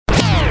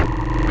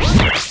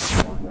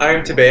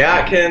I'm Tebay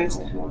Atkins,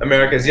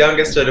 America's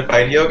youngest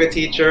certified yoga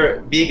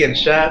teacher, vegan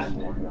chef,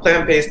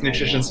 plant-based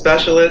nutrition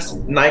specialist,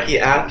 Nike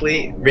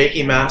athlete,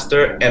 Reiki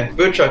master, and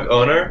food truck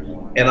owner,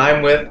 and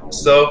I'm with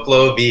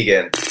SoFlo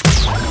Vegan.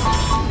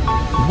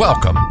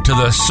 Welcome to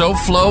the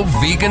SoFlo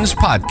Vegans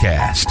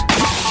Podcast.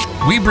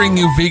 We bring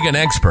you vegan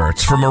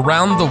experts from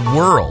around the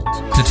world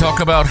to talk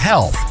about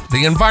health,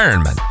 the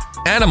environment,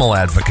 animal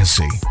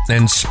advocacy,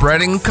 and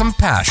spreading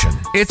compassion.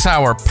 It's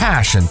our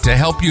passion to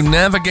help you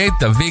navigate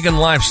the vegan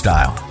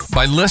lifestyle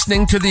by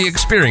listening to the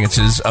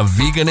experiences of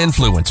vegan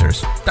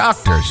influencers,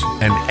 doctors,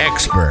 and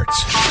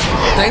experts.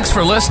 Thanks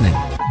for listening.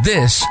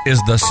 This is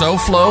the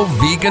SoFlo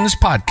Vegans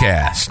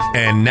Podcast.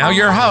 And now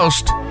your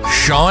host,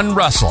 Sean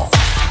Russell.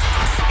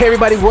 Hey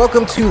everybody,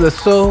 welcome to the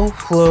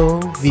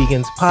SoFlo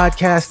Vegans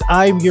Podcast.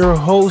 I'm your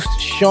host,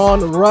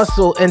 Sean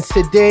Russell, and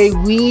today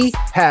we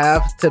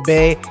have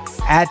Tebay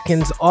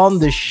Atkins on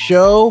the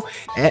show.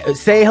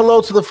 Say hello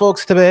to the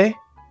folks, Tebay.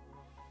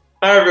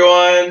 Hi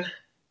everyone.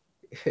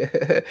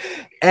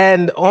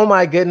 And oh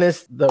my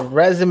goodness, the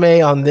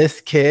resume on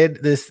this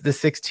kid, this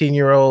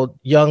 16-year-old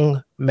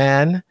young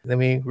man. Let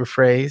me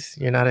rephrase.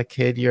 You're not a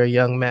kid, you're a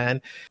young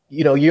man.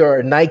 You know, you're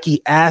a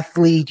Nike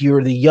athlete.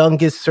 You're the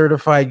youngest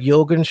certified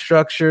yoga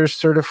instructor,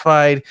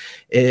 certified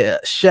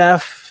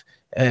chef,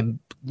 and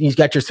you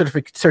got your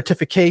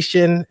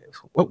certification.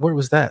 Where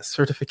was that?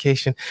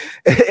 Certification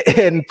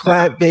in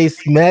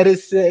plant-based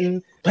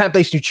medicine,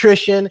 plant-based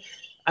nutrition.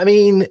 I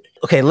mean,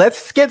 okay,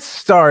 let's get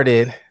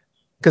started,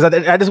 because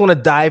I just want to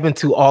dive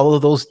into all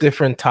of those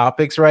different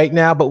topics right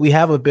now, but we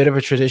have a bit of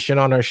a tradition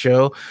on our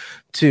show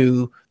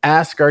to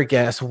ask our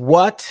guests,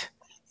 what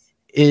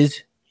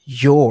is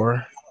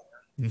your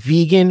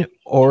vegan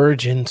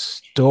origin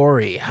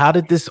story? How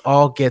did this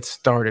all get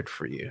started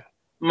for you?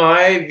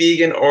 My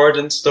vegan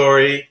origin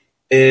story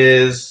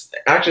is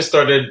actually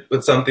started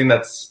with something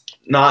that's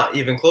not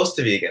even close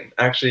to vegan.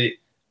 Actually,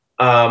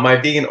 my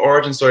vegan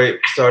origin story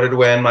started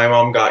when my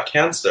mom got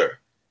cancer.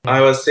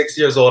 I was 6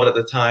 years old at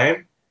the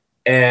time,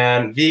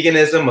 and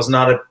veganism was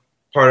not a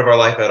part of our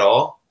life at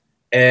all,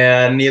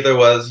 and neither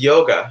was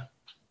yoga.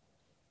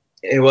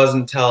 It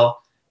wasn't until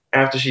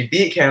after she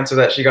beat cancer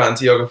that she got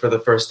into yoga for the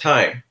first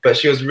time. But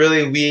she was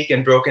really weak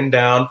and broken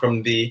down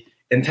from the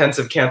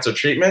intensive cancer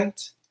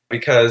treatment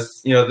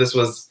because,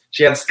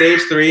 she had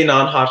stage 3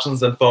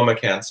 non-Hodgkin's lymphoma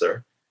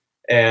cancer,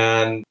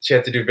 and she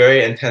had to do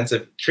very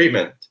intensive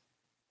treatment.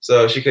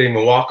 So she couldn't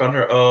even walk on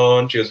her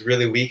own. She was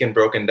really weak and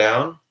broken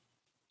down.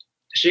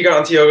 She got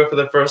into yoga for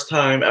the first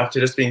time after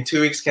just being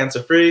 2 weeks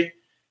cancer-free.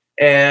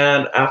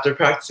 And after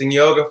practicing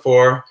yoga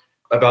for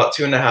about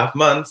 2.5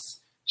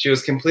 months, she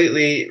was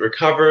completely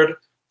recovered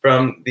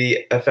from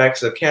the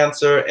effects of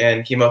cancer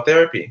and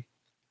chemotherapy.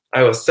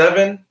 I was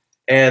 7,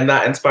 and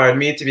that inspired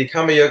me to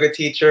become a yoga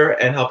teacher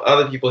and help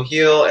other people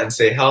heal and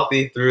stay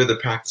healthy through the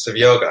practice of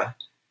yoga.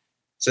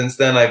 Since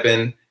then, I've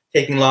been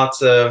taking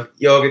lots of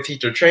yoga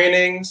teacher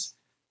trainings,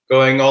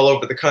 going all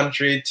over the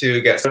country to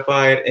get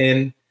certified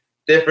in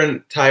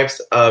different types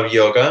of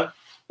yoga.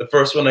 The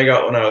first one I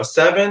got when I was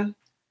 7,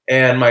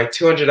 and my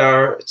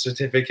 200-hour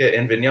certificate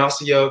in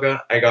Vinyasa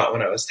yoga I got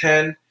when I was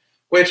 10,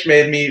 which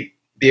made me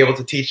be able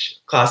to teach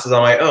classes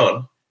on my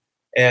own.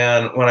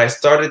 And when I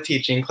started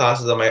teaching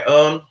classes on my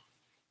own,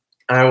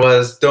 I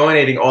was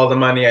donating all the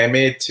money I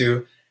made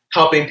to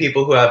helping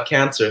people who have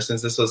cancer,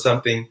 since this was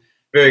something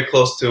very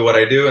close to what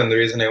I do and the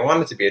reason I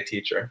wanted to be a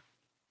teacher.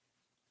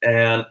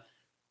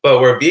 But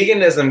where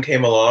veganism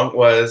came along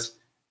was,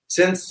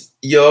 since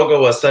yoga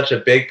was such a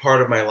big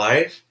part of my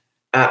life,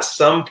 at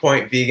some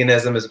point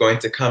veganism is going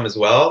to come as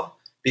well,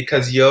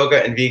 because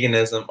yoga and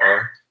veganism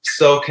are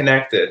so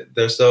connected.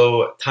 They're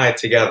so tied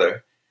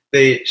together.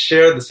 They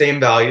share the same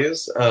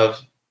values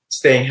of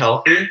staying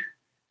healthy,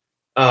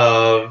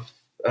 of,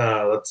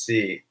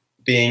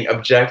 being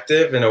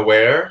objective and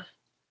aware,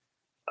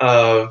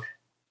 of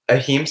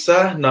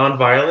ahimsa,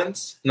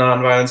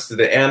 nonviolence to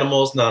the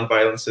animals,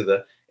 nonviolence to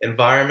the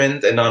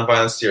environment, and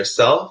nonviolence to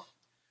yourself.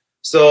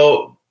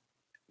 So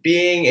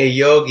being a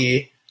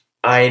yogi,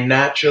 I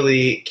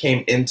naturally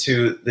came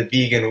into the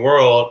vegan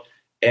world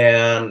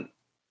and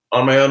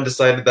on my own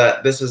decided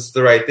that this is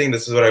the right thing.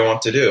 This is what I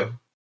want to do.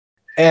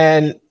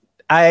 And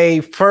I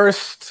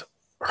first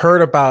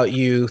heard about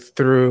you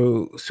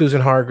through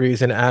Susan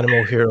Hargreaves and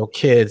Animal Hero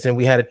Kids, and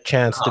we had a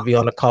chance to be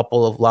on a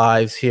couple of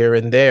lives here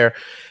and there.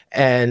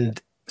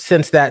 And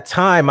since that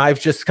time, I've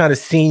just kind of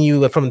seen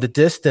you from the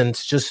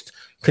distance, just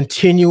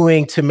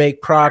continuing to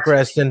make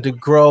progress and to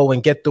grow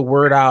and get the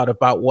word out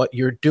about what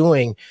you're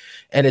doing.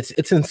 And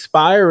it's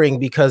inspiring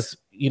because,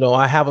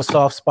 I have a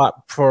soft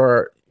spot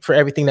for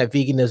everything that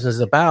veganism is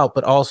about,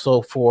 but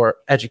also for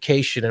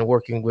education and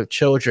working with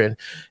children.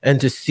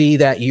 And to see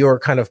that you're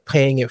kind of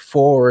paying it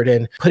forward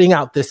and putting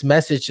out this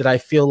message that I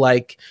feel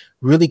like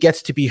really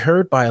gets to be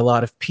heard by a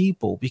lot of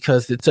people,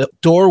 because it's a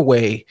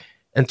doorway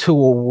into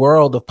a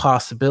world of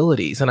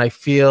possibilities. And I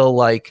feel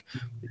like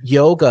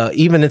yoga,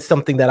 even it's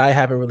something that I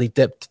haven't really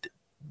dipped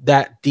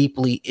that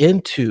deeply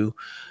into,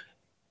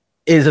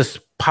 is a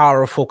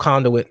powerful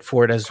conduit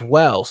for it as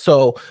well.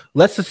 So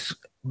let's just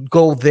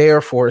go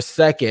there for a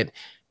second.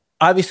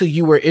 obviously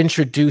you were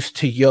introduced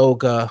to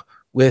yoga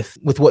with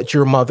what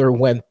your mother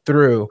went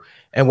through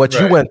and what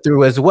you went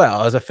through as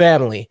well as a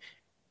family.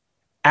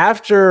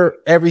 After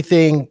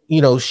everything,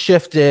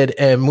 shifted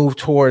and moved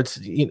towards,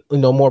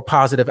 more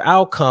positive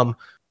outcome,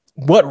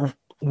 what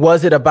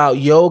was it about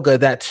yoga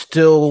that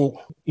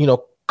still,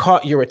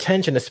 caught your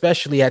attention,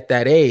 especially at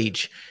that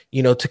age,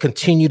 to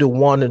continue to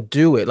want to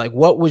do it? Like,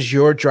 what was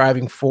your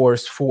driving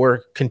force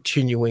for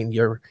continuing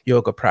your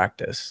yoga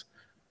practice?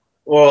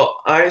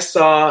 Well, I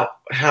saw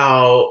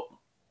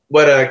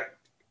what a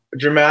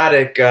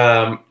dramatic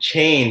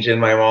change in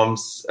my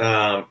mom's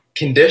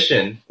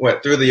condition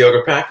went through the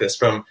yoga practice,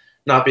 from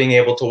not being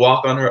able to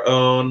walk on her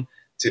own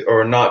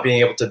or not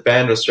being able to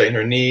bend or straighten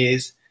her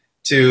knees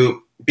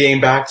to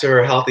being back to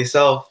her healthy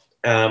self,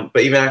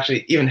 but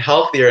even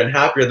healthier and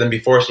happier than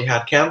before she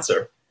had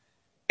cancer.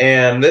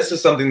 And this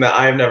is something that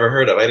I've never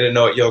heard of. I didn't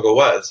know what yoga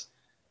was.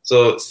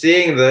 So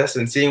seeing this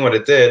and seeing what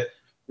it did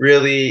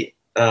really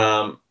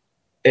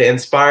it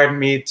inspired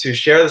me to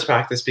share this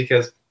practice,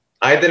 because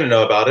I didn't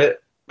know about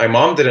it. My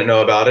mom didn't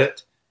know about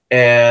it.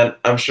 And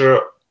I'm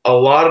sure a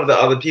lot of the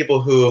other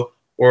people who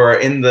were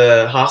in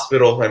the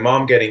hospital with my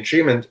mom getting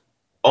treatment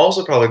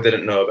also probably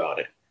didn't know about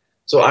it.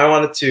 So I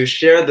wanted to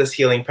share this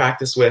healing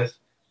practice with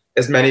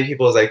as many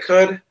people as I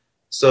could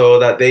so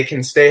that they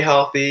can stay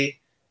healthy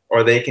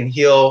or they can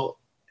heal.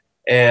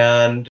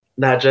 And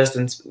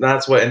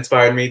that's what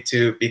inspired me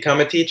to become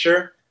a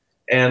teacher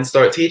and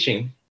start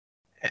teaching.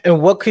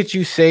 And what could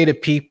you say to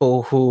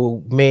people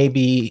who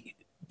maybe,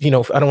 I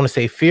don't want to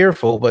say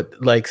fearful, but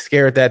like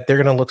scared that they're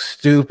going to look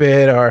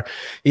stupid, or,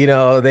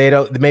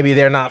 maybe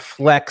they're not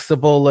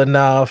flexible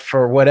enough,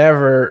 or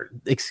whatever,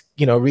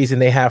 reason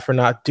they have for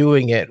not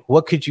doing it?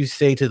 What could you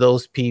say to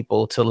those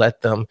people to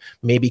let them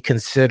maybe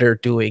consider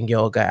doing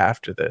yoga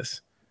after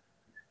this?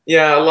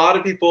 Yeah, a lot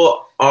of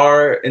people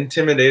are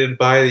intimidated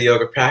by the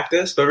yoga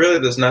practice, but really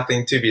there's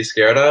nothing to be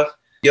scared of.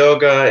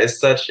 Yoga is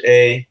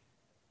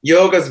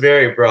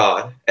very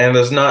broad, and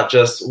there's not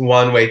just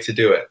one way to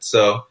do it.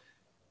 So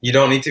you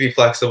don't need to be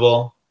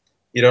flexible.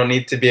 You don't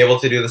need to be able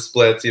to do the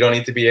splits. You don't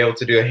need to be able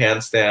to do a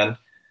handstand.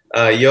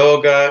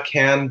 Yoga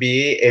can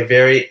be a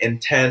very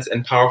intense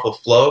and powerful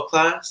flow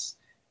class.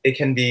 It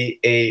can be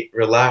a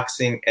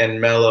relaxing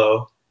and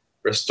mellow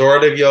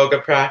restorative yoga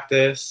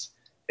practice.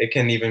 It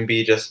can even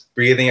be just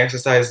breathing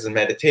exercises and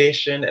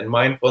meditation and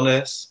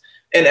mindfulness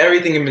and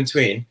everything in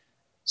between.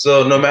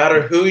 So no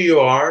matter who you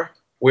are,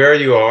 where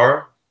you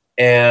are,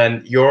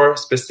 and your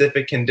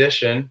specific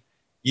condition,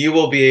 you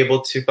will be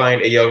able to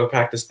find a yoga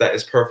practice that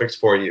is perfect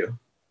for you.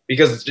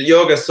 Because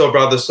yoga is so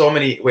broad, there's so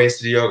many ways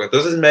to do yoga.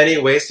 There's as many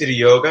ways to do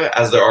yoga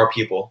as there are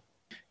people.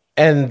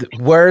 And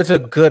where's a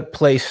good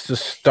place to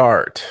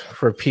start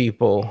for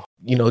people?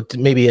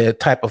 Maybe a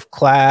type of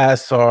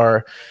class,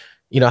 or,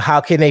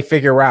 how can they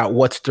figure out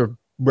what's the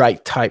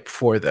right type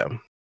for them?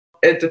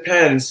 It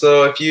depends.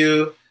 So if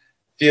you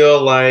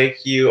feel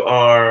like you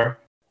are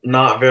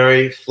not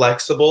very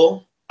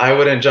flexible, I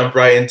wouldn't jump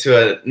right into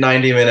a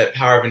 90-minute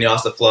power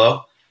vinyasa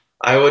flow.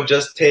 I would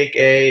just take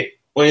a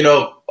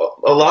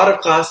lot of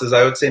classes,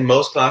 I would say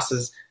most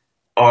classes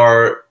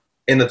are,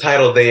 in the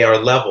title, they are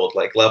leveled,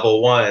 like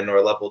level 1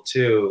 or level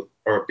 2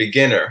 or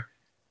beginner.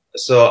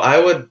 So I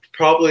would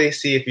probably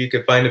see if you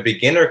could find a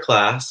beginner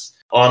class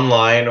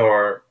online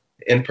or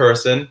in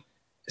person,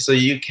 so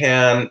you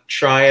can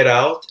try it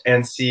out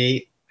and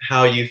see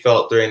how you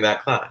felt during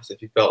that class.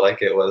 If you felt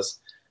like it was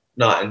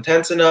not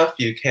intense enough,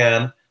 you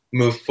can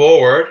move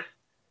forward.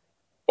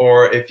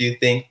 Or if you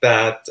think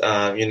that,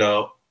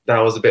 that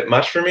was a bit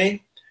much for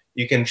me,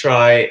 you can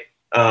try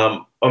a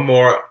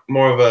more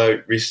of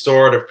a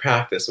restorative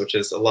practice, which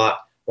is a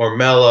lot more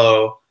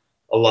mellow,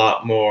 a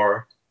lot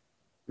more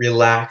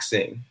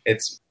relaxing.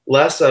 It's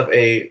less of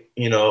a,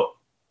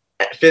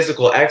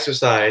 physical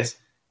exercise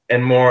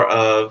and more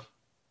of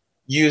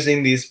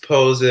using these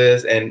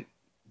poses and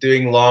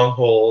doing long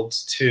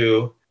holds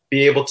to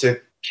be able to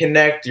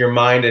connect your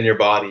mind and your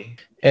body.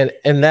 And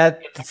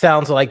that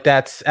sounds like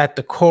that's at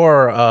the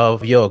core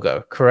of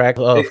yoga, correct?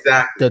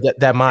 Exactly.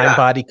 That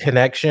mind-body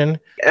connection.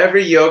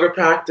 Every yoga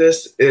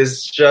practice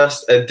is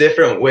just a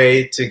different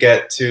way to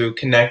get to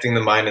connecting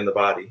the mind and the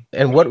body.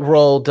 And what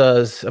role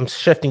I'm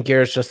shifting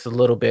gears just a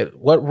little bit,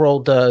 what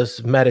role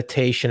does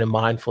meditation and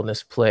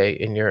mindfulness play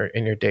in your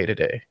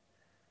day-to-day?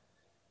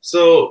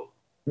 So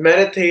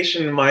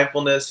meditation and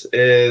mindfulness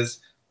is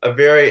a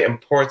very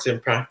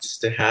important practice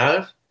to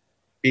have,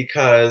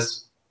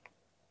 because,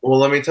 well,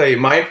 let me tell you,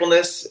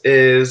 mindfulness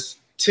is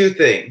two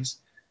things: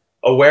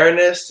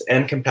 awareness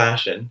and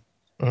compassion.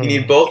 You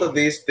need both of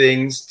these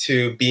things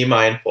to be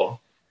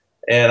mindful.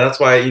 And that's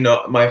why,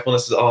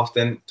 mindfulness is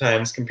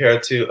oftentimes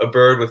compared to a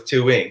bird with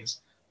two wings.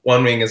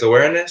 One wing is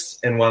awareness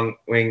and one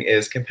wing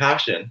is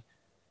compassion.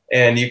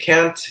 And you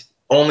can't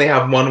only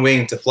have one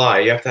wing to fly.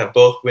 You have to have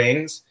both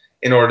wings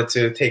in order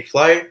to take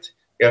flight.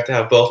 You have to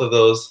have both of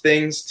those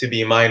things to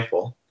be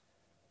mindful.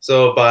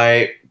 So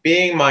by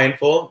being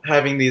mindful,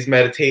 having these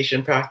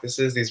meditation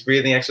practices, these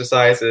breathing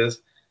exercises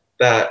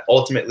that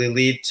ultimately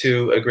lead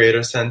to a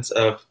greater sense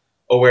of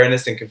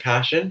awareness and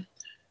compassion,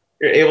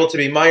 you're able to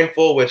be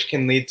mindful, which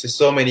can lead to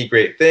so many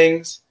great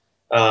things.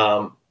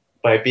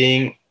 By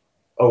being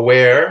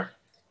aware,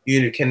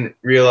 you can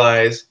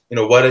realize,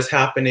 what is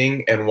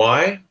happening and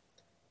why.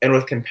 And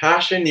with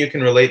compassion, you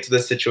can relate to the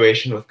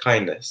situation with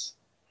kindness.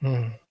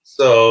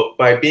 So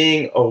by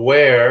being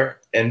aware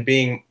and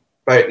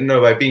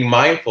by being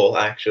mindful,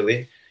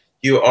 actually,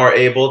 you are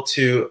able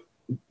to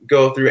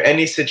go through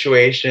any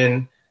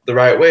situation the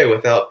right way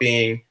without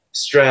being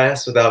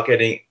stressed, without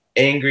getting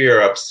angry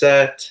or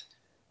upset,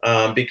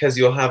 because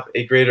you'll have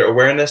a greater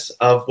awareness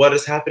of what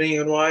is happening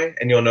and why,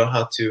 and you'll know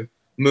how to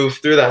move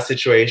through that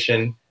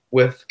situation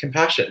with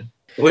compassion,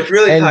 which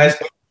really ties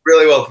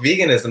really well with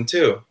veganism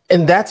too.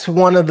 And that's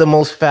one of the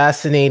most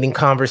fascinating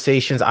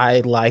conversations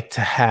I like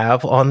to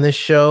have on this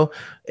show,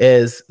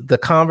 is the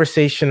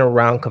conversation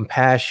around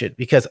compassion.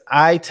 Because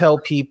I tell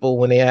people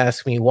when they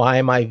ask me, why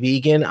am I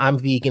vegan? I'm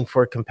vegan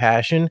for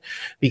compassion,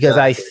 because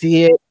I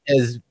see it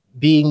as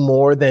being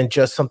more than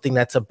just something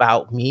that's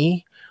about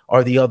me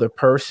or the other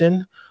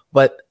person.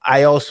 But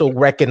I also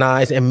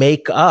recognize and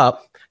make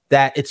up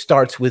that it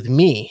starts with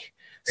me.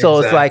 So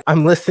It's like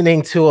I'm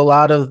listening to a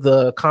lot of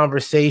the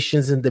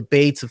conversations and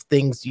debates of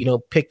things,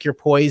 pick your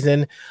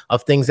poison,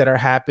 of things that are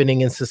happening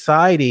in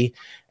society.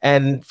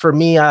 And for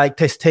me, I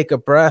just take a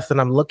breath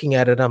and I'm looking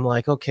at it. I'm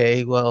like,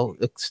 okay, well,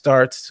 it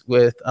starts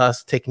with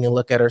us taking a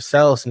look at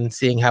ourselves and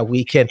seeing how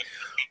we can.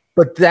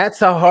 But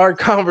that's a hard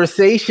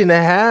conversation to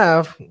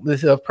have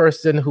with a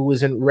person who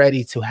isn't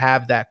ready to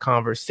have that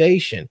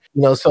conversation.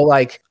 So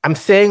like I'm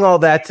saying all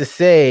that to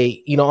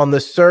say, on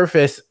the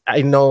surface,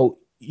 I know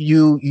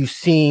you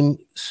seem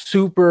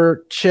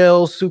super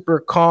chill, super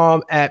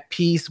calm, at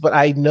peace, but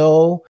I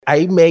know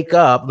let me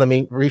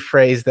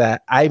rephrase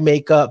that. I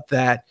make up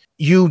that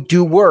you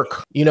do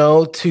work,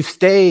 to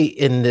stay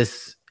in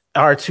this,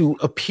 or to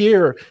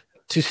appear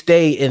to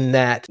stay in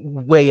that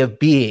way of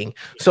being.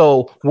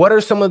 So what are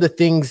some of the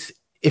things,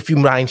 if you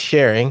mind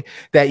sharing,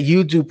 that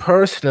you do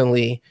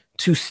personally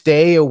to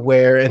stay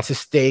aware and to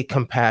stay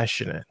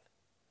compassionate?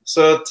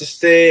 So to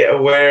stay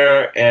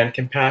aware and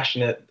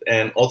compassionate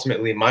and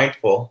ultimately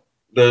mindful,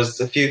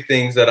 there's a few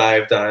things that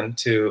I've done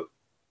to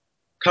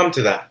come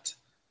to that.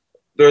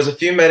 There's a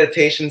few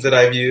meditations that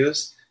I've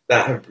used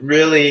that have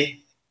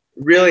really,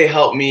 really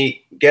helped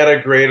me get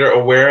a greater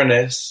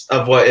awareness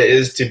of what it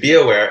is to be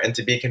aware and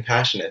to be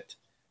compassionate.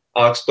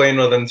 I'll explain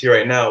one of them to you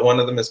right now. One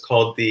of them is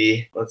called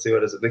the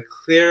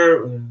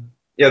Clear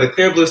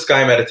Blue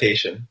Sky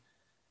meditation.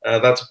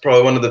 That's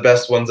probably one of the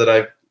best ones that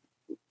I've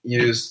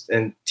used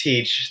and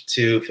teach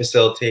to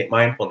facilitate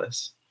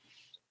mindfulness.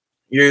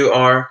 You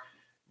are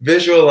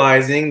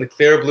visualizing the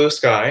clear blue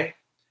sky,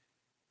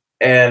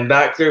 and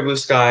that clear blue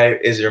sky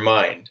is your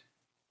mind.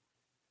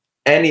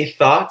 Any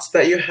thoughts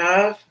that you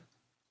have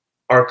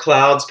are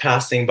clouds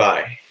passing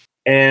by,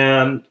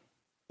 and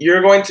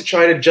you're going to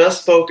try to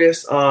just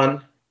focus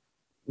on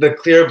the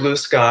clear blue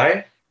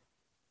sky.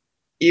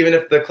 Even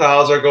if the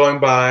clouds are going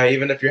by,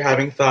 even if you're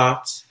having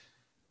thoughts,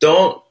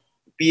 don't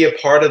be a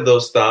part of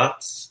those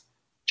thoughts.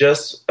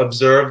 Just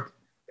observe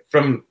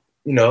from,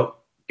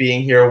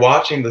 being here,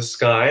 watching the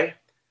sky,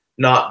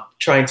 not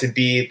trying to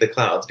be the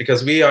clouds,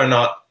 because we are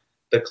not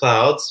the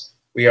clouds.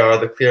 We are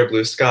the clear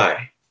blue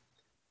sky.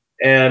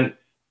 And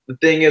the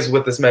thing is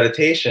with this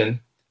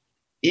meditation,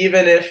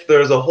 even if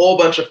there's a whole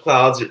bunch of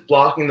clouds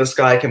blocking the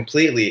sky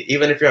completely,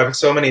 even if you're having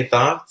so many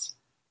thoughts,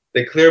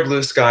 the clear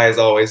blue sky is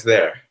always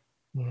there,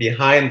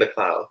 behind the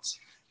clouds.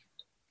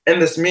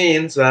 And this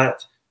means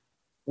that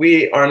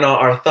we are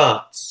not our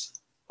thoughts.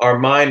 Our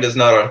mind is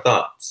not our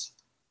thoughts,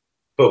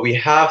 but we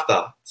have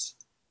thoughts.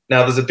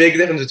 Now, there's a big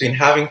difference between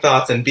having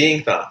thoughts and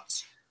being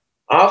thoughts.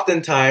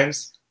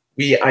 Oftentimes,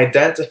 we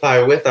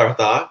identify with our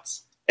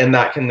thoughts, and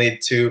that can lead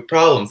to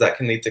problems, that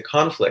can lead to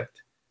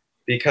conflict.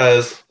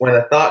 Because when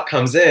a thought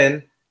comes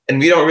in, and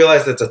we don't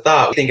realize it's a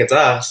thought, we think it's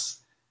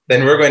us,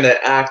 then we're going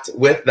to act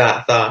with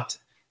that thought.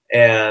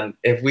 And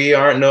if we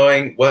aren't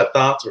knowing what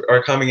thoughts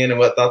are coming in and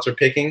what thoughts we're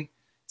picking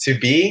to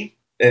be,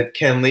 it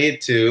can lead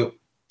to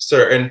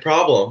certain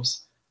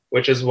problems.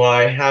 Which is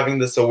why having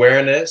this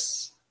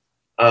awareness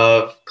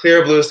of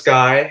clear blue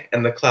sky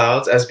and the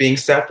clouds as being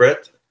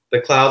separate. The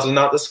clouds are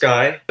not the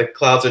sky. The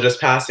clouds are just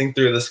passing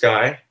through the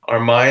sky. Our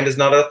mind is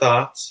not our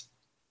thoughts.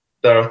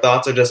 Our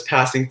thoughts are just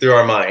passing through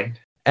our mind.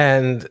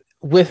 And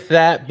with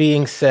that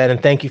being said,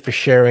 and thank you for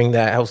sharing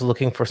that, I was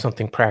looking for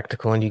something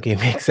practical and you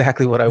gave me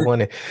exactly what I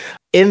wanted.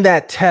 In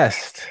that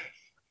test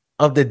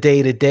of the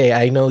day-to-day,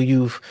 I know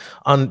you've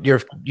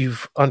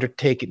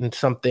undertaken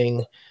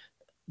something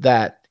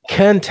that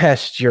can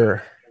test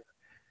your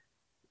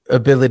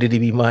ability to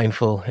be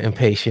mindful and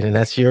patient, and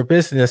that's your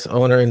business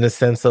owner in the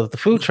sense of the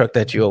food truck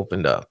that you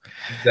opened up.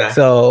 Exactly.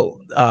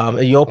 So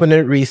you opened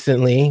it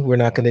recently. We're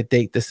not going to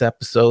date this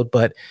episode,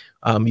 but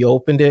you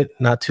opened it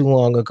not too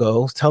long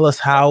ago. Tell us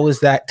how is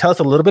that? Tell us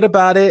a little bit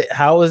about it.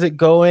 How is it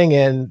going?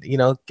 And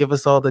give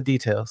us all the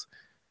details.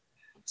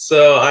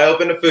 So I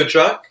opened a food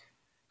truck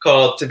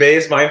called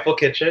Today's Mindful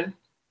Kitchen.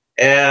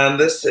 And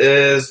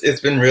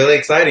it's been really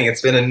exciting.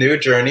 It's been a new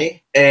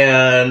journey,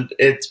 and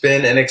it's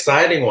been an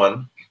exciting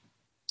one.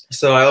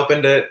 So I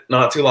opened it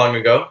not too long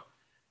ago,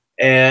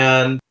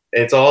 and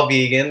it's all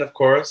vegan, of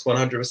course,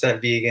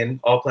 100% vegan,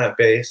 all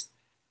plant-based.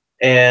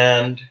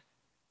 And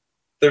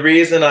the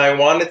reason I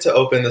wanted to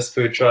open this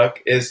food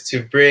truck is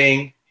to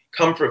bring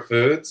comfort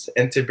foods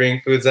and to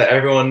bring foods that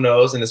everyone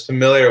knows and is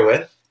familiar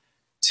with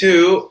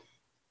to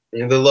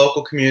the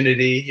local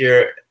community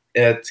here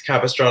at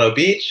Capistrano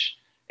Beach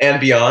and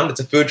beyond. It's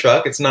a food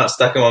truck. It's not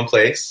stuck in one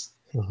place.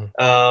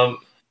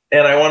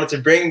 And I wanted to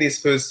bring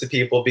these foods to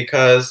people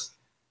because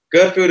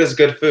good food is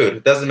good food.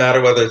 It doesn't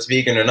matter whether it's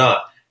vegan or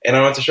not. And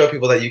I want to show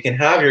people that you can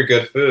have your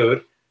good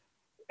food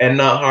and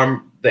not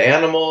harm the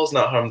animals,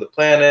 not harm the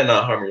planet,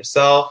 not harm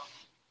yourself.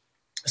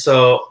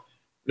 So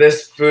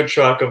this food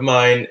truck of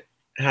mine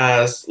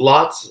has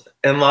lots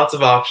and lots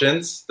of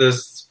options.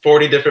 There's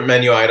 40 different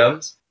menu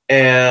items,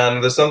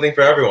 and there's something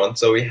for everyone.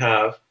 So we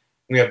have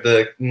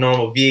the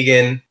normal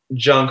vegan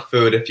junk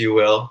food, if you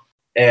will,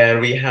 and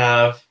we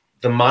have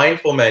the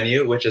mindful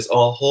menu, which is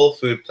all whole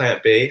food,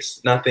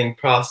 plant-based, nothing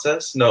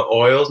processed, no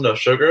oils, no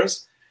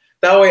sugars.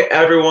 That way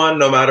everyone,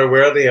 no matter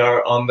where they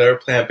are on their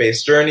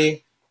plant-based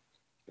journey,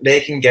 they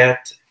can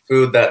get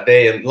food that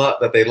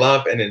they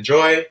love and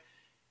enjoy,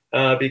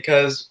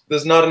 because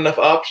there's not enough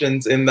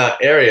options in that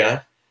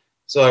area.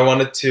 So I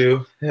wanted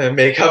to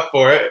make up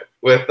for it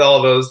with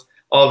all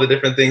the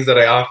different things that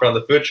I offer on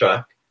the food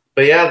truck.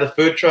 But yeah, the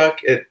food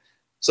truck,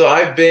 so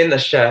I've been a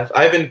chef.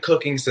 I've been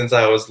cooking since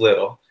I was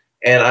little,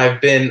 and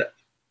I've been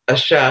a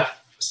chef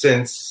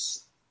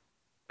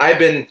I've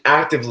been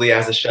actively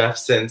as a chef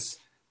since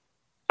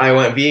I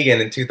went vegan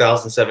in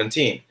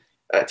 2017,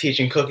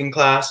 teaching cooking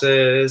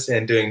classes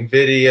and doing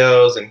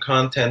videos and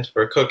content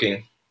for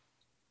cooking.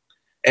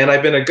 And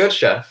I've been a good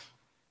chef,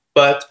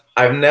 but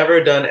I've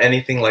never done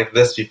anything like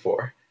this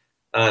before,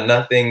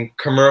 nothing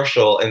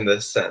commercial in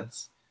this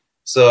sense.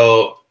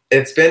 So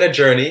it's been a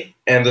journey,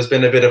 and there's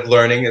been a bit of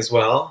learning as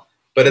well,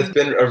 but it's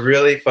been a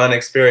really fun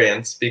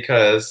experience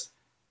because,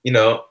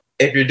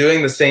 if you're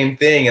doing the same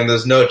thing and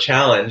there's no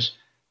challenge,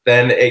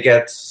 then it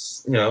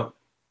gets,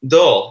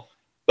 dull.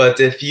 But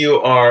if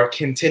you are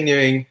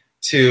continuing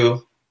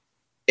to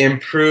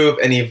improve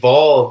and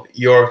evolve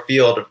your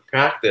field of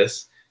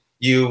practice,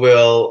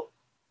 if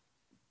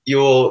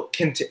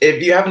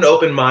you have an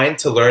open mind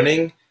to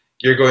learning,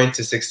 you're going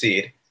to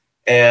succeed.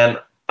 And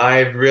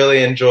I've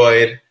really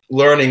enjoyed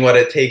learning what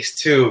it takes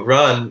to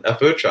run a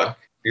food truck,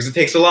 because it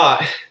takes a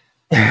lot.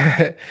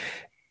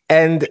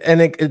 and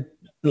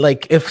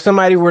like, if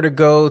somebody were to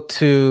go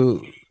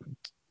to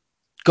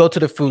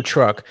the food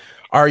truck,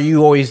 are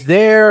you always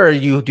there, or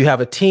do you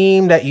have a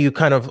team that you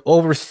kind of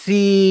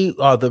oversee?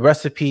 Are the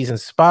recipes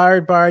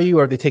inspired by you,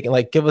 or are they taking,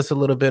 give us a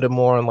little bit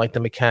more on the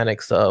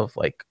mechanics of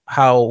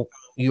how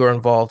you are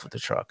involved with the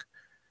truck?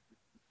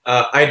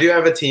 I do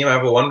have a team. I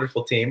have a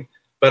wonderful team,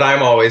 but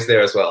I'm always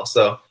there as well.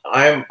 So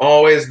I'm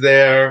always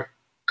there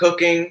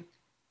cooking,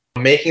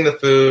 making the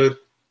food.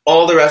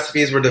 All the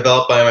recipes were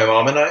developed by my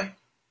mom and I.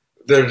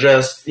 They're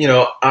just,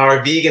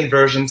 our vegan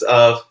versions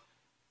of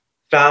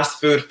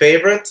fast food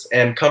favorites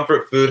and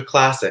comfort food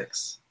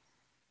classics.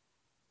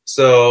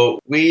 So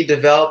we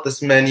developed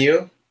this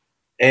menu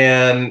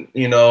and,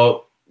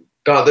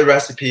 got the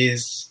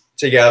recipes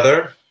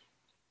together.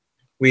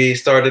 We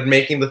started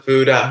making the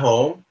food at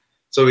home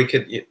so we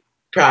could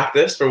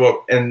practice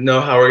and know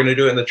how we're going to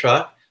do it in the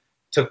truck.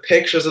 Took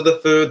pictures of the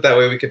food. That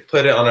way we could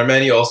put it on our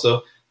menu.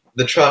 Also,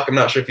 the truck, I'm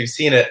not sure if you've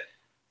seen it,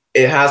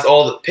 it has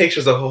all the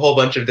pictures of a whole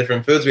bunch of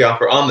different foods we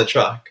offer on the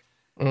truck.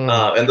 And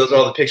those are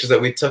all the pictures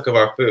that we took of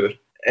our food.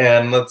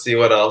 And let's see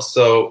what else.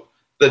 So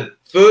the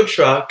food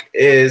truck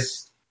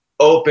is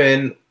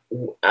open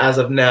as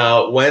of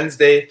now,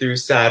 Wednesday through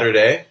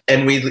Saturday.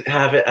 And we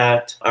have it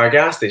at our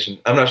gas station.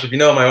 I'm not sure if you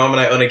know, my mom and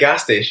I own a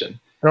gas station.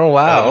 Oh,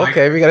 wow.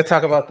 Okay, we got to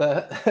talk about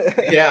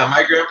that. Yeah,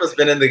 my grandpa's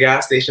been in the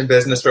gas station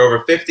business for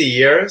over 50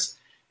 years.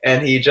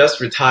 And he just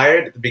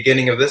retired at the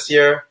beginning of this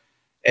year.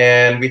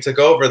 And we took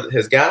over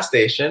his gas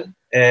station.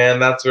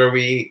 And that's where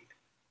we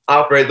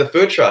operate the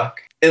food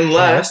truck.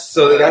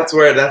 So that's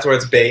where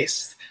it's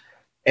based.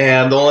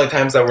 And the only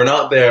times that we're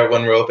not there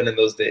when we're open in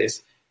those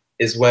days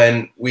is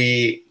when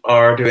we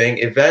are doing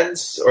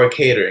events or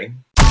catering.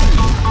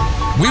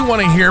 We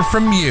want to hear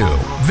from you.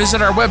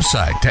 Visit our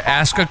website to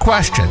ask a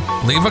question,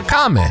 leave a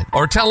comment,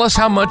 or tell us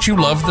how much you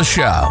love the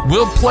show.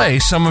 We'll play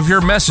some of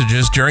your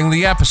messages during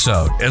the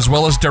episode, as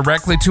well as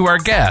directly to our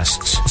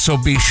guests. So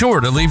be sure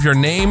to leave your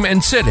name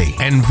and city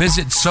and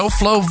visit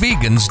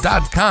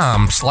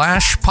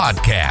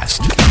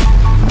SoFloVegans.com/podcast.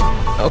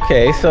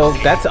 Okay, so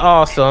that's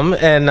awesome,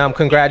 and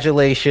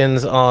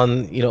congratulations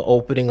on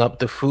opening up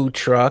the food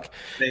truck.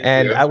 Thank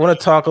and you. I want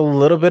to talk a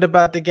little bit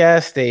about the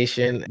gas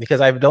station, because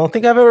I don't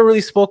think I've ever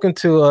really spoken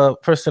to a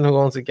person who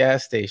owns a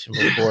gas station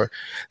before.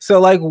 So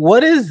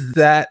what is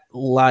that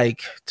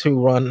like to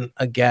run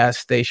a gas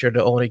station, or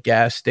to own a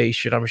gas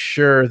station? I'm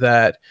sure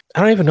that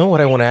I don't even know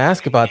what I want to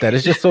ask about that.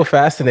 It's just so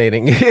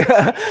fascinating.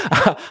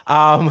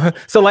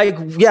 So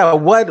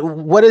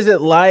what is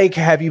it like?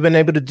 Have you been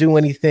able to do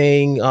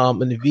anything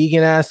in the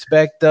vegan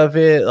aspect of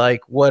it?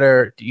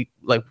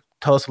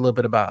 Tell us a little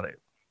bit about it.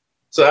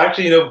 So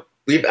actually,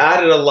 we've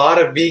added a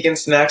lot of vegan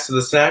snacks to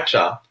the snack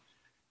shop.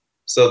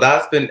 So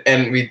that's been,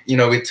 and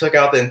we took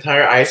out the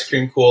entire ice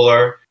cream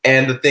cooler.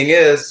 And the thing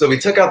is, so we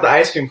took out the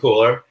ice cream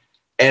cooler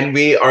and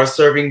we are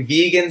serving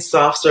vegan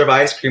soft serve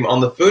ice cream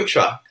on the food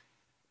truck.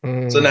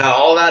 So now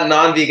all that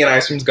non-vegan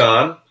ice cream's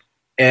gone.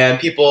 And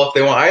people, if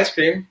they want ice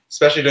cream,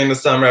 especially during the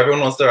summer,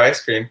 everyone wants their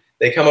ice cream.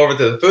 They come over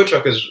to the food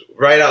truck, which is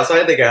right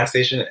outside the gas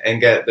station,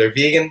 and get their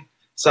vegan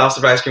soft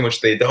serve ice cream,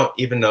 which they don't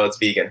even know it's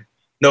vegan.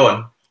 No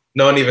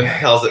one even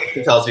tells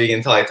vegan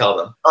until I tell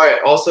them. All right.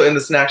 Also in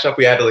the snack shop,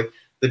 we added like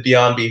the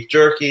Beyond Beef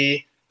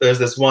Jerky. There's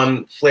this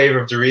one flavor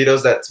of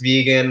Doritos that's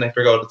vegan. I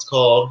forgot what it's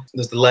called.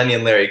 There's the Lenny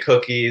and Larry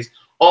cookies.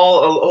 A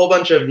whole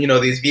bunch of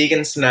these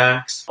vegan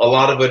snacks. A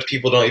lot of which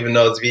people don't even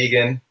know it's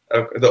vegan.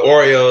 The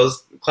Oreos,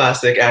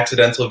 classic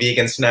accidental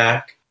vegan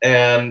snack,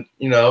 and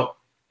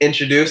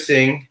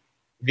introducing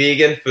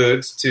vegan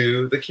foods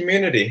to the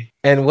community.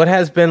 And what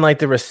has been like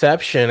the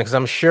reception? Because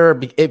I'm sure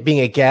it being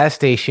a gas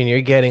station,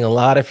 you're getting a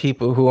lot of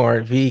people who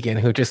aren't vegan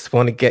who just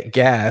want to get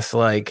gas.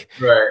 Like,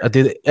 right.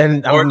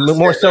 And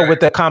more so with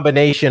the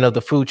combination of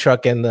the food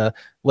truck and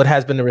what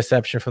has been the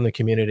reception from the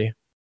community.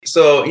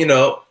 So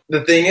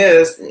the thing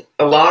is,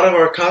 a lot of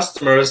our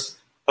customers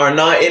are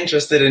not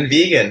interested in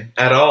vegan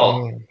at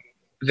all.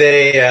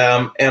 They,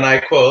 and I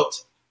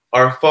quote,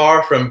 are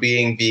far from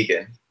being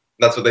vegan.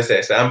 That's what they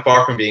say. So I'm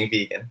far from being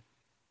vegan.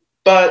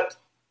 But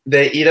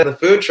they eat at the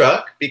food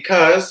truck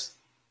because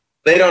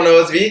they don't know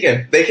it's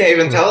vegan. They can't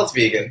even tell it's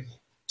vegan.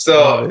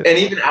 So, and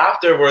even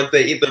afterwards,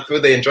 they eat the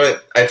food, they enjoy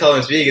it. I tell them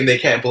it's vegan, they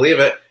can't believe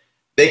it.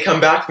 They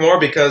come back for more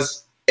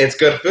because it's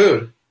good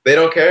food. They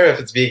don't care if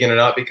it's vegan or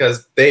not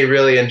because they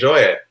really enjoy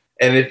it.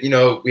 And if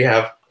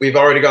we've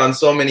already gotten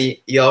so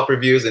many Yelp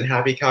reviews and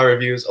Happy Cow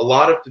reviews. A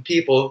lot of the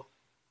people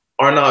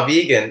are not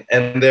vegan,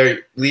 and they're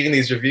leaving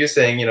these reviews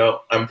saying,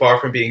 I'm far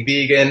from being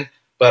vegan,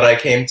 but I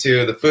came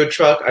to the food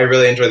truck. I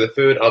really enjoy the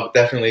food. I'll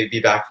definitely be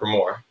back for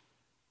more.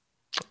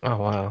 Oh,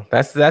 wow.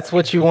 That's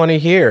what you want to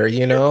hear.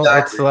 Exactly.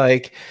 It's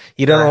like,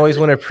 you don't always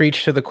want to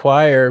preach to the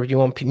choir. You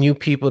want new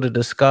people to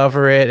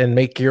discover it and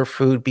make your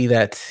food be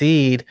that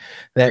seed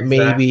that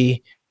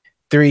maybe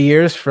 3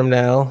 years from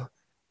now,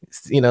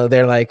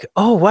 they're like,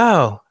 oh,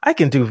 wow, I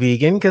can do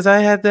vegan because I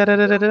had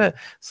that.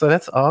 So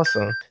that's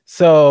awesome.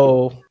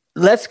 So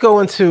let's go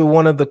into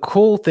one of the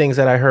cool things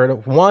that I heard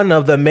of. One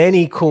of the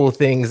many cool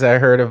things I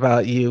heard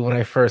about you when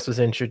I first was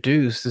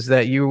introduced is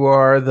that you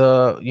are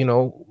the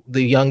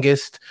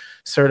youngest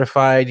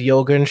certified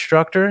yoga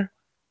instructor.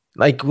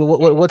 Like,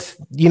 what's,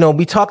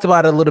 we talked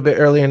about it a little bit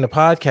earlier in the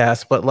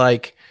podcast, but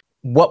like,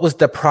 what was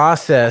the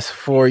process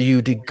for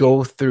you to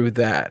go through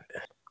that?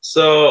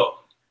 So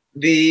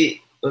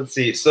let's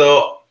see.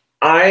 So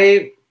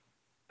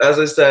as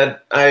I said,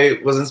 I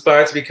was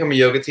inspired to become a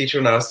yoga teacher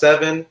when I was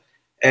 7.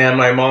 And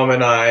my mom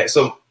and I,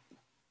 so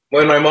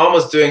when my mom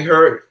was doing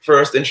her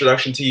first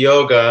introduction to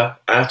yoga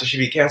after she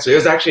beat cancer, it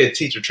was actually a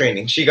teacher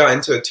training. She got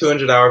into a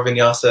 200-hour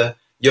vinyasa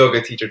yoga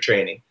teacher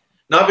training.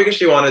 Not because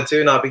she wanted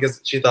to, not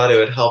because she thought it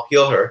would help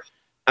heal her.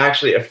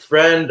 Actually, a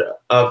friend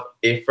of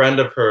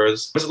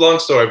hers, it's a long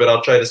story, but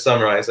I'll try to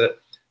summarize it.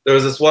 There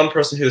was this one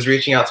person who was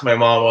reaching out to my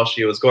mom while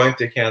she was going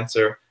through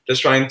cancer,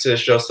 just trying to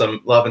show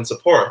some love and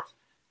support.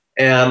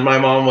 And my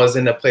mom was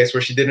in a place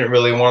where she didn't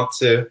really want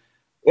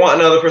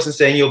another person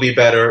saying you'll be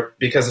better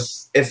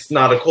because it's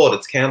not a cold,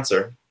 it's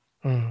cancer.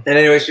 And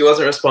anyway, she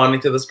wasn't responding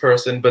to this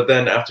person. But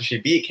then after she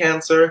beat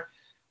cancer,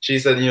 she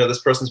said,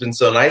 this person's been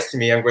so nice to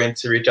me. I'm going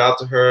to reach out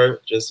to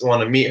her, just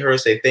want to meet her,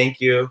 say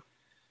thank you.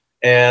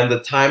 And the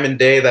time and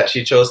day that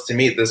she chose to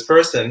meet this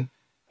person,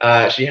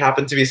 she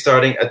happened to be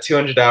starting a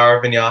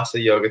 200-hour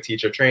vinyasa yoga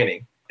teacher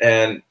training.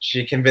 And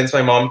she convinced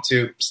my mom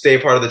to stay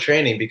part of the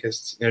training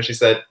because, she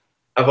said,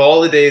 of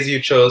all the days you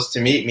chose to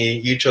meet me,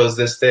 you chose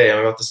this day. I'm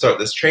about to start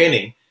this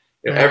training.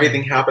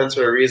 Everything happens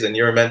for a reason.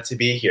 You were meant to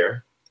be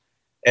here.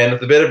 And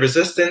with a bit of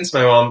resistance,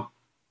 my mom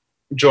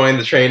joined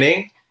the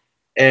training.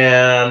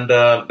 And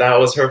that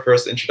was her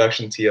first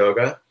introduction to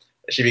yoga.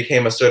 She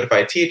became a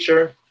certified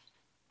teacher.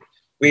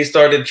 We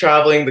started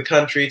traveling the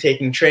country,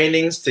 taking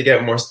trainings to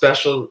get more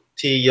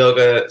specialty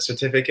yoga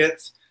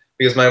certificates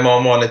because my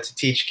mom wanted to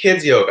teach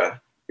kids yoga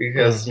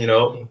because,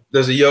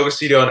 there's a yoga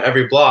studio on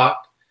every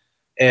block.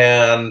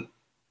 And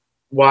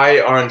why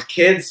aren't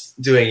kids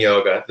doing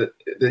yoga?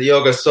 The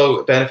yoga is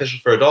so beneficial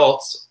for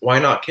adults. Why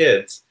not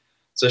kids?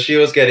 So she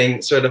was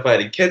getting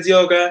certified in kids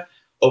yoga,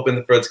 opened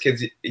the first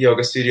kids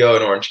yoga studio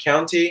in Orange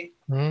County.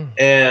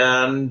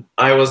 And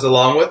I was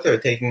along with her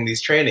taking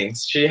these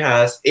trainings. She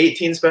has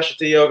 18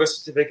 specialty yoga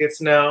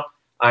certificates now.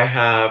 I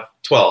have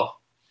 12.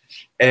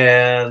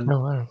 And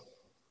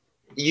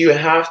you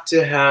have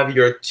to have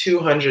your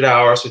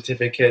 200-hour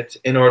certificate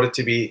in order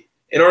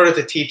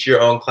to teach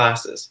your own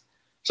classes.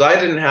 So I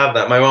didn't have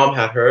that. My mom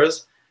had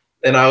hers,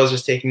 and I was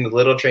just taking the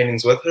little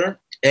trainings with her.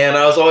 And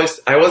I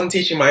wasn't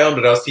teaching my own,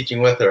 but I was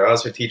teaching with her. I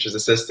was her teacher's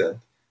assistant.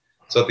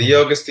 So at the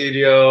yoga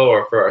studio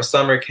or for our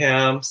summer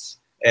camps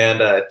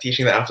and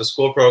teaching the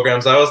after-school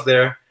programs, I was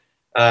there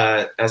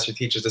as her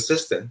teacher's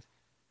assistant.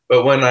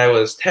 But when I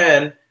was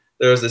 10,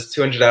 there was this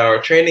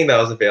 200-hour training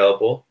that was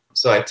available,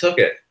 so I took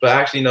it. But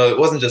actually, no, it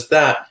wasn't just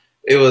that.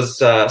 It was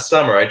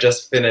summer. I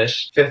just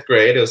finished 5th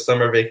grade. It was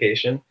summer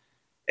vacation.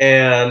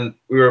 And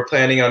we were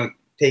planning on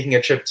taking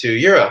a trip to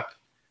Europe.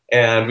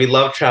 And we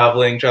love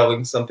traveling.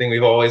 Traveling is something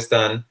we've always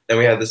done. And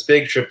we had this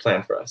big trip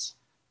planned for us.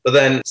 But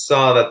then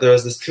saw that there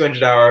was this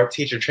 200-hour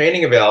teacher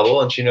training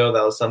available, and she knew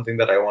that was something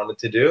that I wanted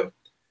to do.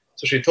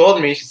 So she told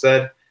me, she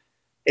said,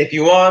 if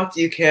you want,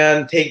 you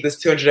can take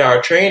this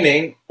 200-hour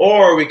training,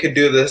 or we could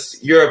do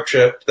this Europe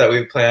trip that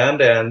we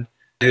planned and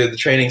do the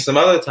training some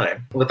other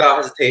time. Without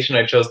hesitation,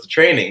 I chose the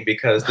training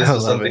because this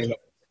was something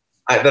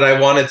that I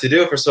wanted to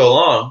do for so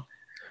long.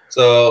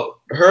 So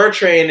her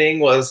training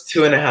was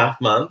 2.5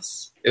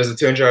 months. It was a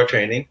 200-hour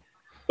training.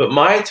 But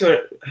my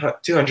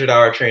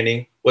 200-hour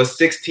training was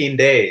 16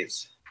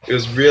 days. It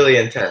was really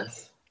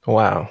intense.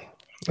 Wow.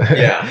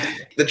 Yeah.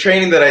 The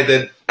training that I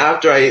did,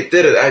 after I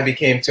did it, I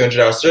became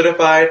 200-hour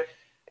certified,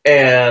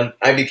 and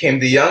I became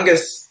the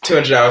youngest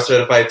 200-hour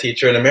certified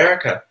teacher in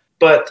America.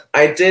 But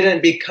I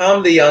didn't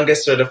become the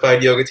youngest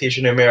certified yoga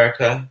teacher in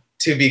America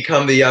to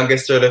become the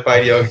youngest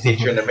certified yoga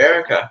teacher in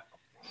America.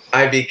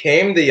 I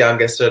became the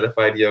youngest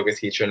certified yoga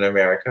teacher in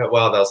America.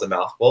 Wow, that was a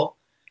mouthful.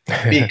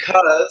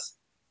 Because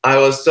I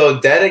was so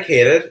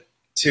dedicated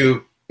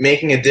to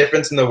making a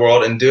difference in the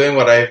world and doing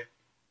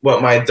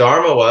what my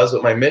dharma was,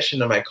 what my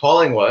mission and my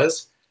calling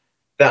was,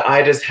 that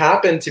I just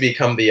happened to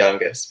become the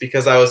youngest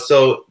because I was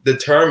so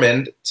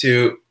determined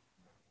to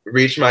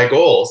reach my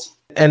goals.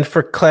 And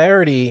for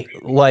clarity,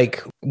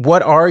 like,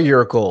 what are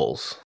your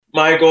goals?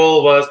 My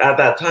goal was at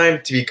that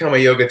time to become a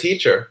yoga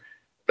teacher.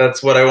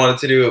 That's what I wanted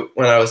to do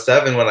when I was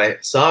 7. When I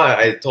saw it,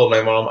 I told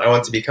my mom I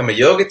want to become a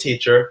yoga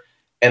teacher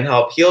and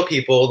help heal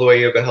people the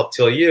way yoga helped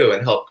heal you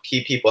and help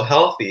keep people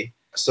healthy.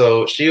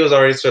 So she was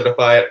already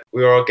certified.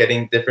 We were all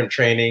getting different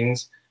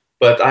trainings,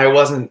 but I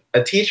wasn't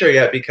a teacher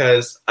yet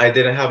because I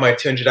didn't have my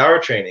 200-hour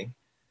training.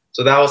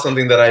 So that was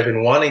something that I've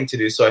been wanting to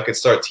do so I could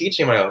start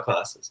teaching my own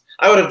classes.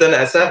 I would have done it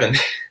at 7.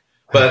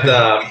 But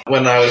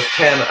when I was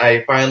 10,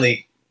 I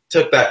finally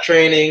took that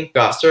training,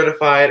 got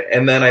certified,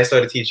 and then I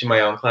started teaching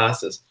my own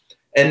classes.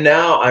 And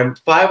now I'm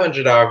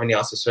 500-hour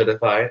Vinyasa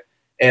certified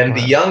and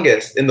the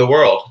youngest in the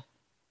world.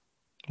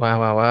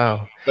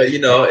 Wow. But,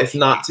 it's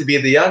not to be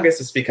the youngest.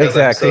 It's because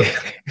exactly.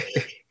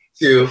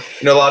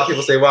 A lot of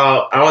people say,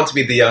 wow, I want to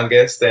be the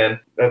youngest. And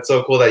that's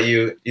so cool that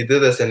you do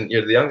this and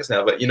you're the youngest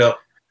now. But,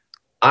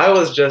 I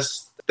was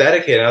just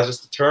dedicated. I was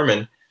just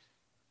determined.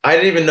 I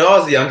didn't even know I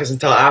was the youngest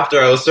until after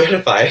I was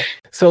certified.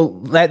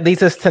 So that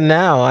leads us to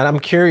now. And I'm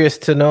curious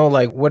to know,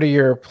 like, what are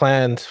your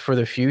plans for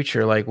the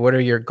future? Like, what are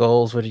your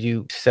goals? What are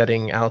you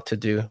setting out to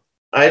do?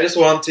 I just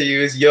want to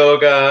use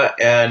yoga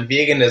and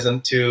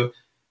veganism to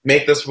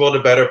make this world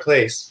a better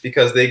place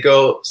because they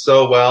go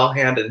so well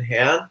hand in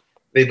hand.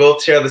 They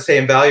both share the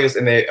same values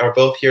and they are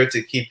both here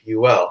to keep you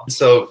well.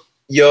 So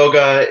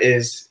yoga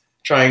is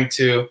trying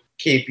to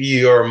keep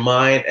your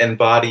mind and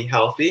body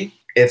healthy.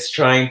 It's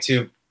trying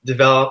to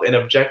develop an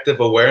objective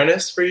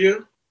awareness for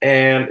you,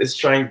 and it's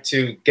trying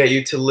to get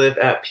you to live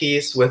at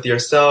peace with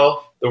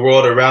yourself, the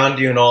world around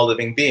you, and all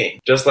living beings.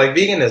 Just like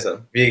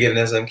veganism.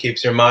 Veganism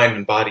keeps your mind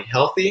and body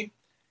healthy.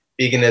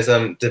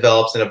 Veganism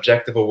develops an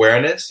objective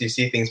awareness. You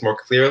see things more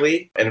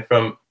clearly and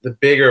from the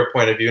bigger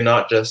point of view,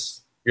 not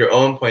just your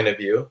own point of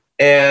view.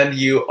 And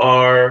you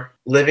are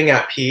living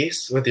at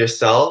peace with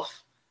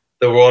yourself,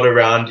 the world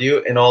around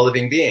you, and all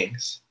living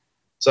beings.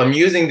 So I'm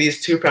using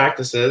these two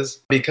practices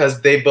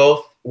because they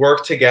both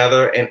work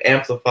together and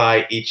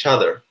amplify each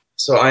other.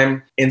 So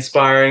I'm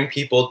inspiring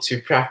people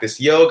to practice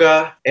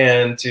yoga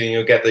and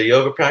to get their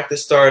yoga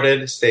practice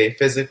started, stay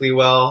physically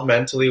well,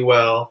 mentally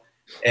well,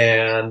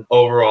 and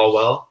overall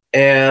well.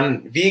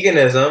 And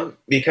veganism,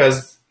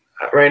 because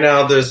right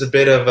now there's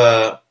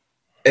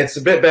it's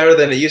a bit better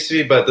than it used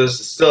to be, but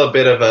there's still a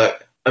bit of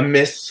a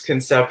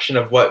misconception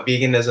of what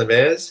veganism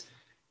is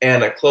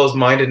and a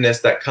closed-mindedness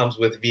that comes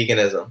with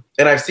veganism.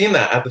 And I've seen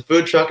that at the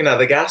food truck and at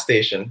the gas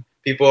station.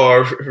 People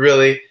are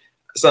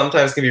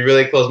sometimes can be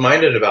really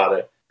closed-minded about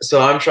it.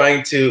 So I'm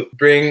trying to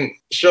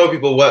show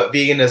people what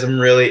veganism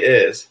really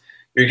is.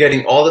 You're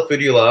getting all the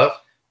food you love.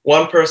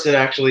 One person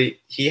actually,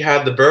 he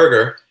had the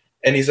burger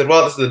and he said,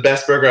 wow, this is the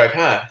best burger I've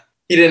had.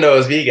 He didn't know it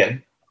was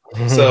vegan.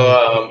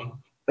 So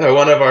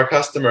one of our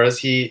customers,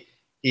 he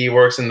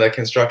works in the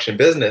construction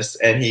business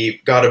and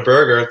he got a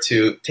burger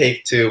to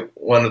take to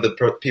one of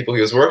the people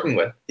he was working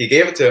with. He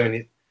gave it to him and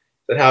he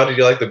said, how did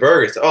you like the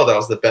burger? He said, oh, that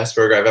was the best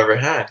burger I've ever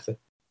had. He said,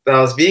 that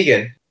was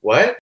vegan.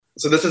 What?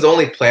 So this is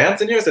only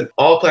plants in here? I said,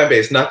 all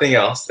plant-based, nothing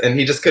else. And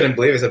he just couldn't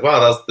believe it. He said, wow,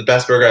 that was the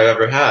best burger I've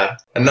ever had.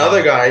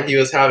 Another guy, he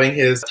was having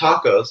his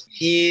tacos.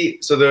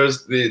 So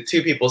there's the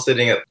two people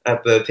sitting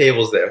at the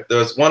tables there. There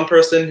was one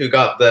person who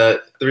got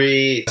the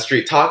 3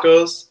 street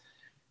tacos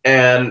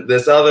and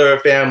this other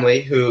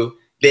family who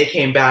they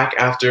came back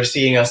after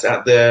seeing us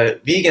at the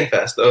Vegan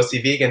Fest, the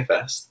OC Vegan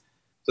Fest.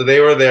 So they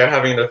were there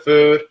having their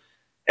food.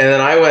 And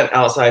then I went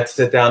outside to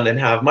sit down and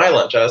have my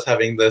lunch. I was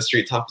having the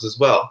street tacos as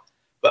well.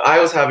 But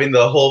I was having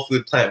the whole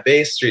food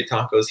plant-based street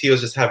tacos. He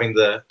was just having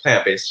the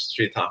plant-based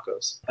street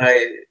tacos.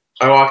 I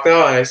walked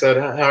out and I said,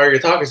 how are your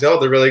tacos? He said, oh,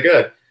 they're really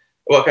good.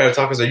 What kind of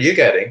tacos are you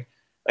getting?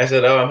 I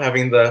said, oh, I'm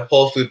having the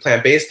whole food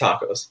plant-based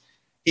tacos.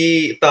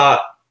 He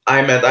thought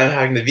I meant I'm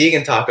having the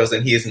vegan tacos,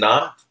 and he's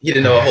not. He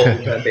didn't know what whole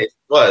food plant-based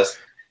was.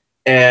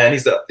 And I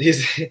said,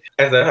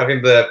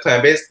 having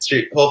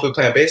the whole food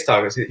plant-based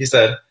tacos. He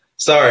said,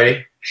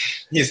 sorry.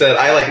 He said,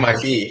 I like my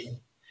beef.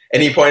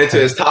 And he pointed to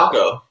his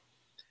taco.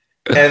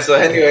 And so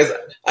anyways,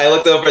 I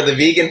looked over at the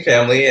vegan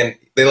family, and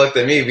they looked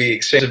at me. We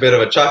exchanged a bit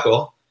of a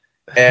chuckle.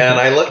 And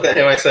I looked at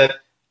him. I said,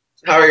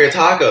 how are your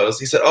tacos?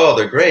 He said, oh,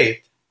 they're great.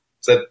 I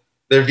said,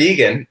 they're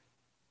vegan.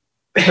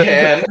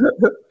 And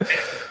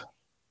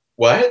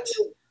what?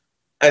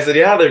 I said,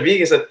 yeah, they're vegan.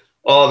 He said,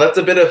 oh, that's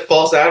a bit of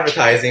false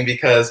advertising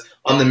because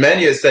on the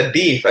menu it said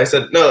beef. I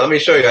said, no, let me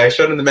show you. I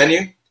showed him the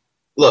menu.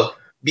 Look,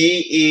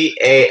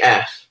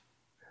 BEAF.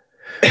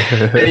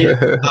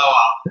 Oh,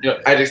 wow.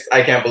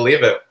 I can't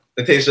believe it.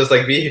 It tastes just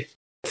like beef.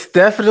 It's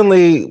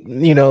definitely,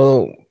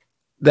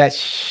 that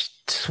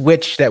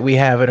switch that we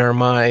have in our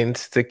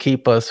minds to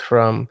keep us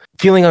from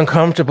feeling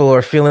uncomfortable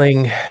or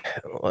feeling,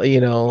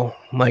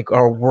 like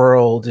our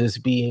world is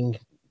being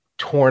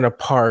torn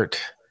apart.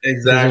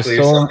 Exactly.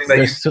 Something that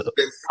you've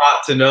been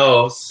taught to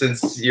know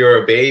since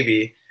you're a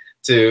baby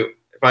to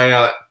find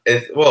out,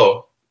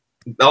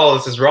 all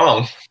this is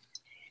wrong.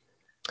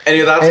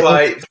 And that's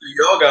why through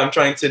yoga, I'm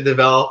trying to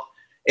develop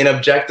an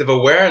objective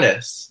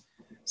awareness.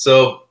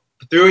 So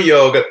through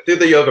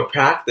the yoga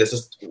practice,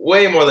 it's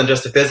way more than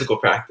just a physical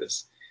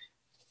practice.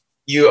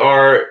 You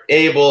are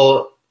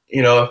able,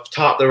 if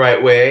taught the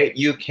right way,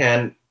 you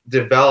can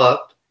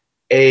develop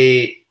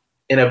an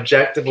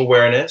objective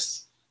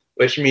awareness,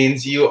 which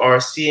means you are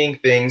seeing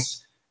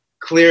things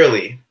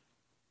clearly.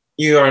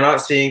 You are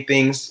not seeing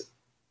things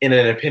in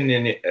an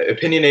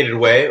opinionated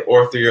way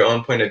or through your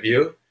own point of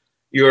view.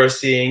 You are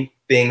seeing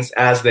things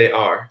as they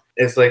are.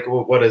 It's like,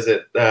 what is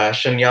it?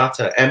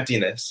 Shunyata,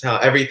 emptiness, how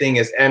everything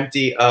is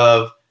empty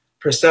of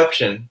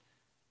perception.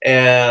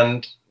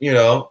 And,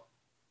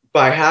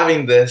 by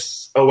having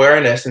this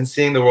awareness and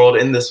seeing the world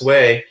in this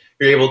way,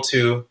 you're able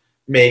to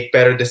make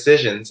better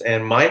decisions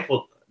and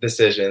mindful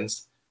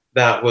decisions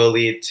that will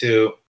lead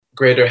to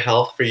greater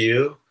health for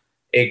you,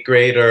 a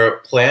greater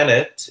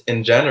planet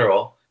in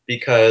general,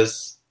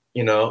 because,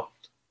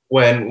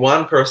 when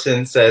one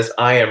person says,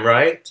 I am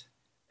right,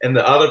 and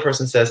the other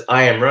person says,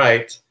 I am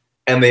right,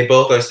 and they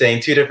both are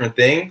saying two different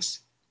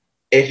things,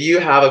 if you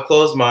have a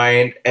closed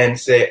mind and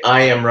say,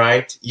 I am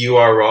right, you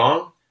are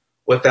wrong,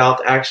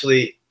 without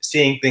actually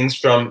seeing things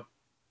from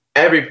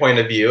every point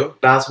of view,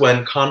 that's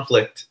when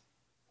conflict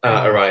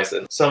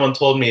arises. Someone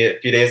told me a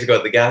few days ago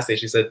at the gas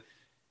station, he said,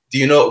 do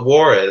you know what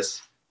war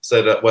is? I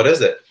said, what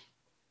is it?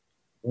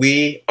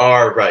 We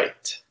are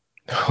right.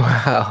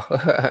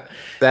 Wow.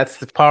 That's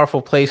the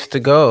powerful place to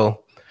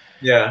go.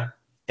 Yeah.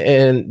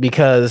 And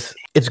because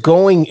it's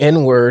going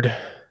inward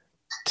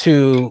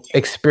to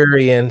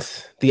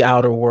experience the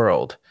outer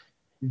world,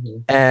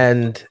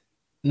 and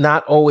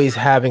not always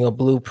having a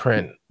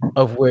blueprint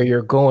of where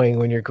you're going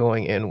when you're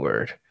going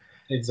inward.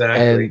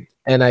 Exactly.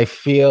 And I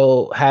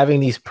feel having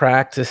these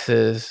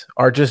practices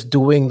are just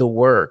doing the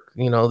work,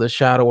 the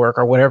shadow work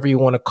or whatever you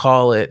want to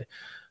call it,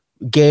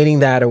 gaining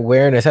that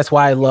awareness. That's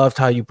why I loved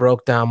how you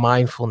broke down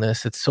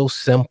mindfulness. It's so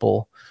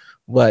simple,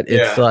 but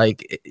it's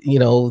like,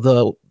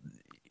 the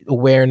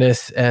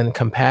awareness and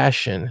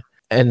compassion.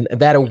 And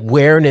that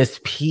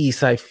awareness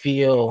piece, I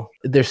feel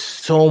there's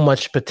so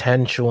much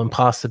potential and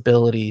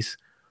possibilities.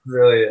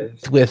 Really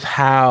is. With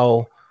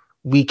how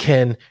we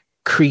can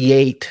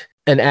create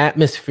an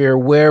atmosphere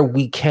where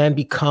we can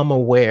become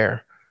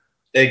aware.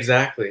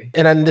 Exactly.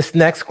 And on this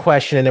next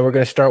question, and then we're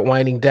going to start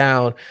winding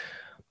down,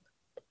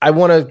 I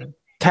want to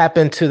tap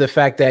into the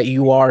fact that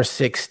you are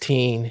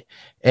 16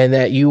 and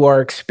that you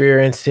are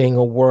experiencing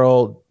a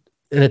world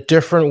in a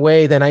different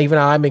way than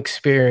I'm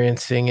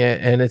experiencing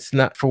it. And it's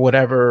not for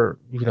whatever,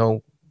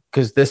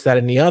 because this, that,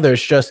 and the other.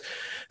 It's just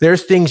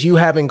there's things you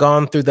haven't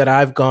gone through that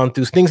I've gone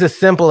through. Things as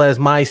simple as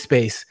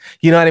MySpace.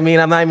 You know what I mean?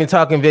 I'm not even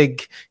talking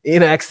big,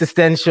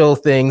 existential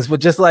things, but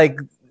just like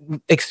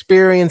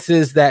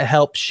experiences that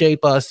help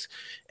shape us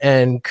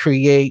and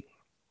create,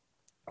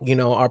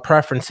 our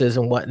preferences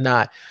and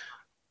whatnot.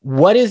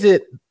 What is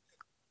it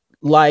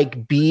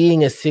like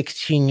being a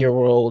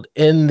 16-year-old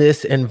in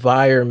this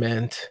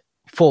environment?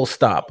 Full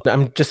stop.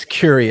 I'm just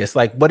curious,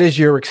 what is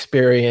your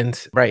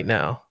experience right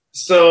now?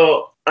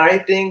 So I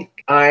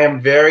think I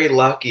am very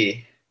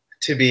lucky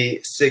to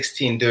be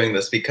 16 doing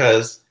this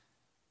because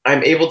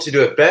I'm able to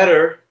do it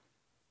better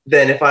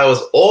than if I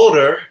was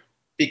older,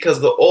 because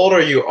the older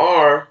you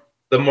are,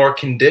 the more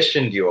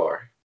conditioned you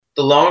are.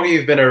 The longer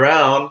you've been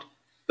around,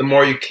 the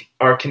more you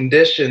are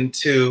conditioned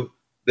to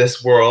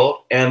this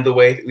world and the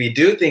way we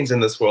do things in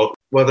this world,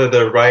 whether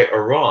they're right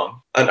or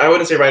wrong. And I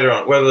wouldn't say right or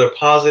wrong, whether they're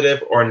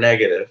positive or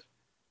negative,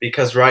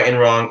 because right and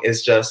wrong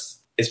is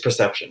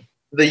perception.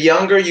 The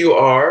younger you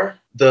are,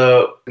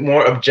 the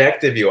more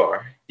objective you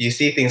are. You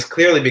see things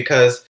clearly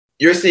because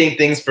you're seeing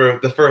things for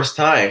the first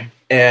time,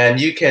 and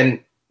you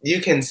can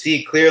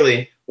see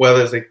clearly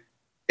whether it's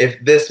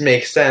if this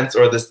makes sense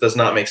or this does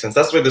not make sense.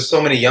 That's why there's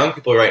so many young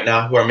people right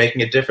now who are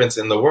making a difference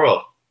in the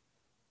world,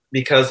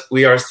 because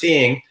we are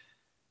seeing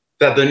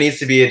that there needs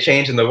to be a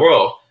change in the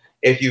world.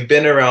 If you've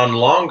been around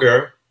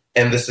longer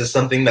and this is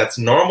something that's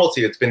normal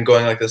to you, it's been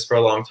going like this for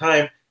a long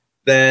time,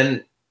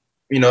 then,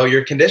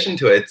 you're conditioned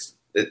to it.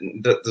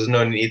 There's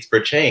no need for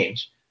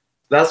change.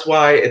 That's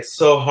why it's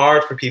so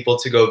hard for people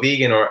to go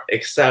vegan or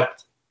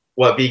accept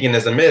what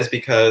veganism is,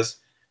 because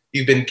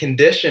you've been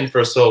conditioned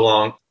for so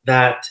long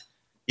that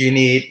you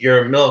need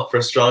your milk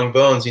for strong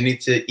bones. You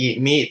need to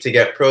eat meat to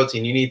get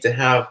protein. You need to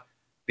have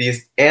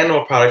these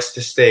animal products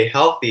to stay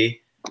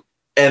healthy.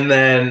 And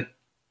then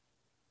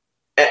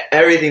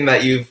everything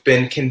that you've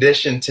been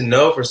conditioned to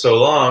know for so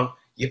long,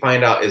 you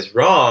find out is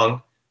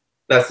wrong.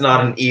 That's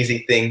not an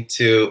easy thing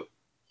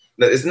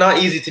it's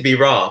not easy to be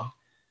wrong.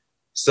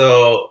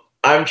 So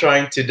I'm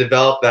trying to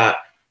develop that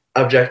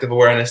objective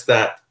awareness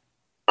that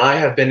I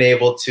have been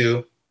able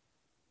to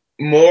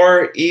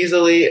more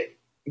easily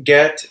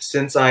get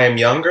since I am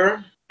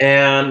younger.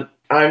 And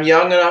I'm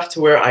young enough to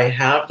where I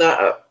have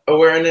that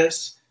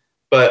awareness,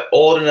 but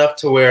old enough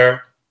to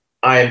where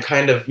I am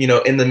kind of,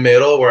 in the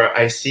middle, where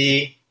I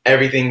see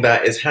everything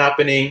that is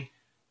happening.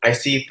 I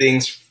see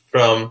things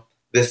from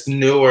this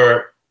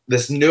newer,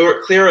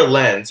 clearer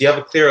lens. You have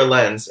a clearer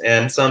lens.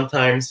 And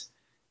sometimes,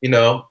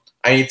 I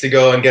need to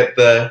go and get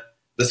the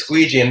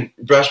squeegee and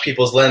brush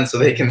people's lens so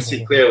they can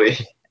see clearly.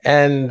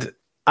 And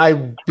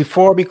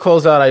before we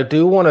close out, I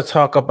do want to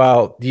talk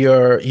about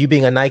you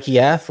being a Nike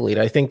athlete.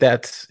 I think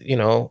that's,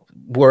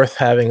 worth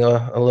having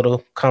a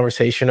little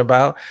conversation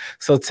about.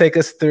 So take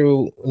us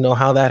through,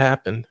 how that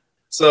happened.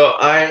 So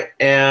I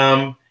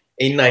am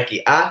a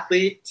Nike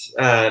athlete,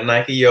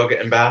 Nike Yoga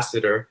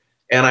ambassador,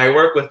 and I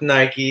work with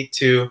Nike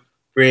to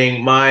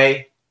bring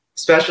my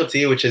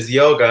specialty, which is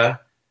yoga,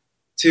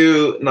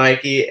 to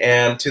Nike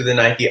and to the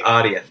Nike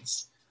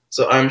audience.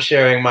 So I'm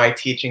sharing my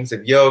teachings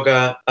of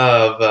yoga,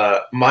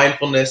 of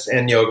mindfulness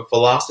and yoga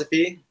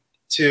philosophy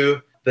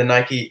to the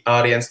Nike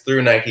audience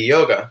through Nike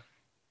Yoga.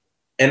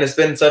 And it's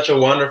been such a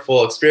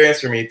wonderful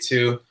experience for me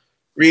to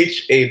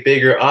reach a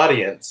bigger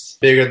audience,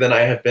 bigger than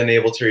I have been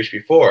able to reach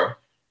before.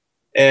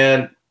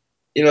 And,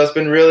 it's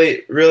been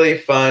really, really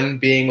fun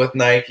being with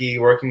Nike,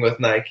 working with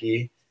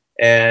Nike,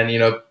 and,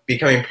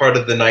 becoming part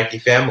of the Nike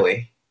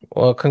family.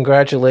 Well,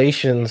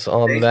 congratulations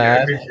on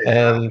that.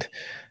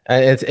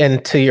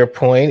 And to your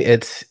point,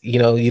 it's,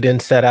 you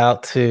didn't set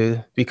out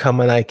to become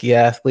a Nike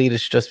athlete.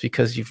 It's just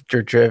because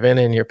you're driven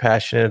and you're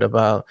passionate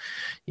about,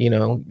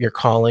 your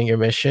calling, your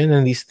mission,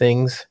 and these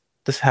things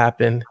just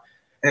happen.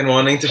 And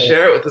wanting to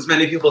share it with as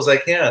many people as I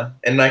can.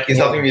 And Nike's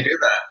helping me do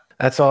that.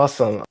 That's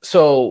awesome.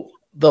 So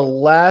the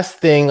last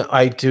thing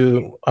I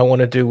want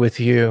to do with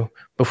you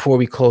before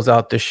we close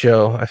out the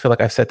show, I feel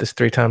like I've said this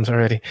 3 times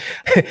already,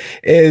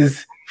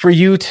 is for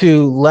you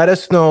to let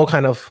us know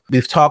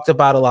we've talked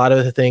about a lot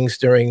of the things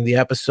during the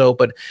episode,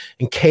 but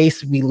in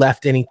case we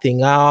left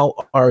anything out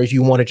or if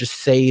you want to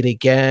just say it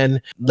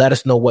again, let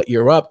us know what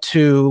you're up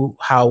to,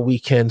 how we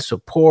can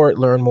support,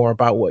 learn more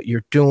about what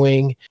you're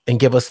doing,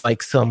 and give us the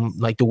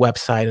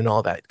website and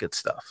all that good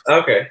stuff.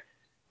 Okay.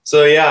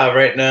 So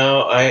right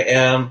now I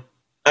am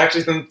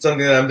actually something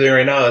that I'm doing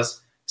right now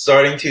is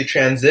starting to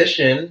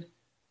transition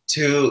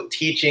to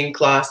teaching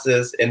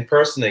classes in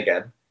person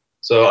again.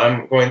 So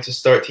I'm going to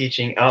start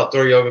teaching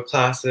outdoor yoga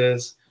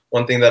classes.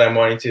 One thing that I'm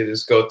wanting to do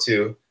is go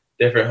to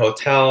different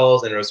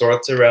hotels and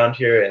resorts around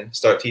here and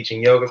start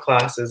teaching yoga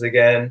classes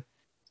again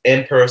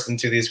in person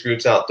to these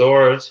groups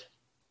outdoors.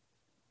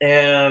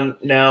 And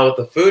now with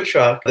the food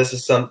truck, this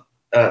is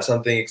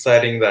something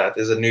exciting that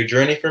is a new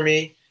journey for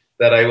me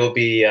that I will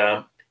be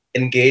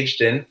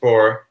engaged in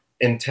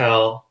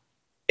until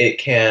I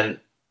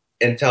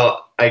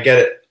get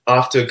it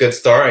off to a good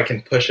start. I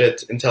can push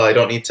it until I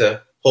don't need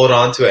to hold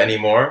on to it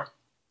anymore.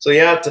 So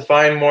to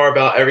find more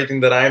about everything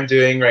that I'm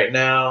doing right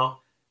now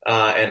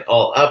and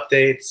all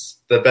updates,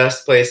 the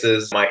best place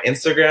is my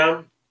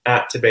Instagram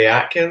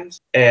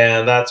 @TebeAtkins.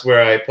 And that's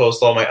where I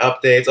post all my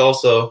updates.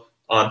 Also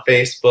on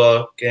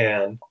Facebook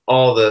and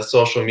all the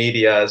social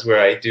media is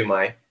where I do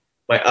my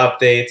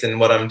updates and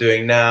what I'm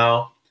doing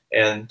now,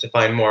 and to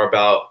find more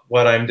about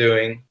what I'm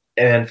doing.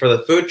 And for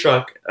the food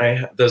truck,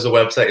 there's a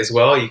website as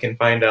well. You can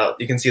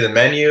see the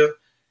menu.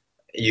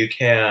 You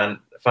can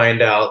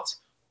find out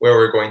where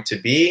we're going to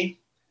be.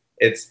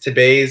 It's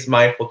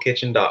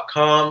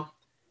tebe'smindfulkitchen.com,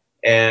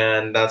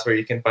 and that's where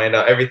you can find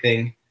out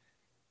everything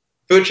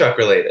food truck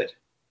related.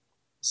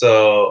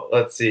 So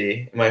let's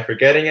see, am I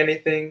forgetting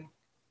anything?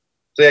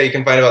 So you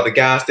can find out about the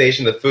gas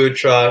station, the food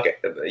truck,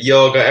 the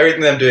yoga, everything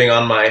that I'm doing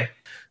on my...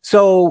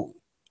 So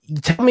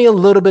tell me a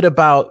little bit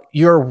about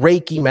your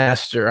Reiki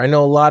master. I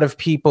know a lot of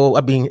people,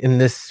 in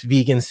this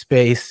vegan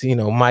space,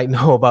 might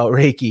know about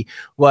Reiki,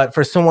 but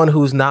for someone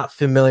who's not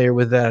familiar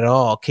with that at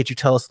all, could you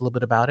tell us a little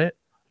bit about it?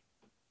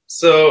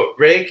 So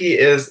Reiki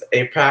is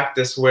a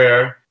practice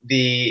where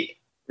the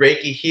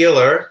Reiki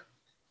healer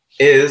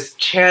is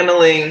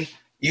channeling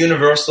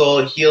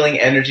universal healing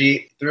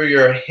energy through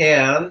your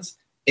hands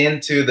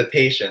into the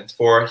patient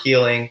for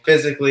healing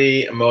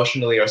physically,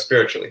 emotionally, or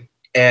spiritually.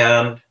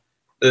 And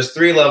there's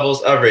 3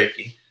 levels of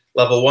Reiki: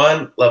 level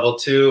 1, level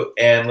 2,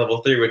 and level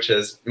 3, which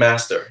is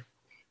master.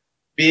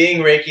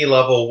 Being Reiki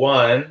level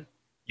 1,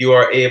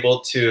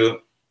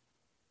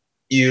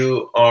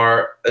 you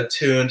are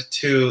attuned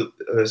to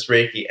this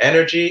Reiki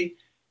energy,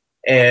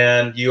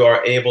 and you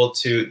are able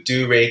to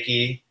do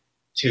Reiki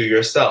to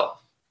yourself.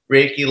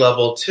 Reiki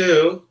level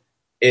 2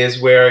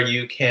 is where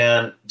you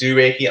can do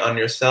Reiki on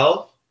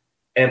yourself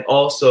and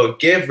also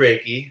give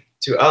Reiki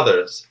to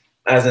others,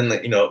 as in,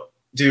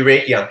 do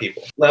Reiki on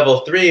people.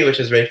 Level 3,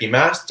 which is Reiki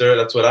Master,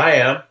 that's what I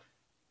am,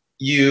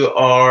 you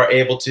are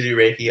able to do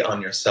Reiki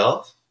on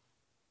yourself.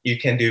 You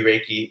can do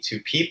Reiki to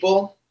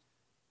people.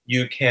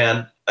 You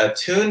can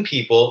attune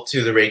people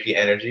to the Reiki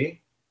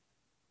energy.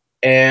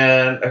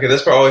 And, okay,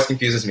 this part always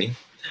confuses me.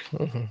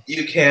 Mm-hmm.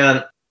 You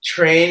can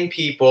train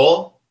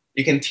people.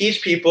 You can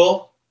teach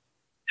people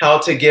how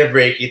to give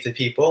Reiki to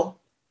people.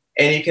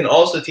 And you can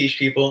also teach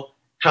people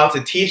how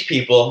to teach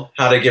people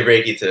how to give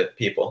Reiki to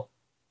people.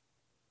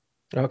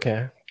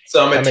 Okay.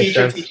 So I'm a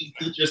teacher teaching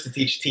teachers to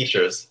teach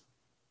teachers.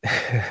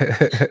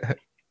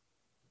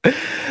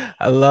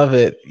 I love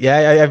it.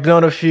 Yeah, I've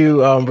known a few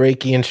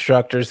Reiki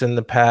instructors in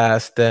the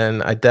past,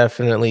 and I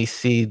definitely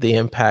see the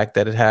impact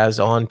that it has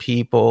on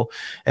people,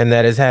 and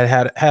that has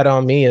had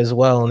on me as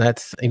well. And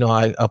that's,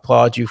 I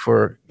applaud you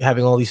for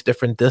having all these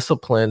different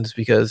disciplines,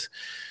 because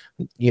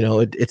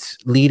it's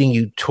leading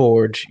you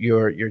towards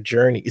your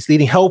journey. It's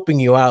helping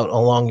you out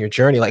along your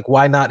journey. Like,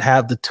 why not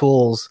have the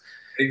tools?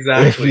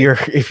 Exactly.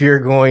 If you're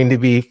going to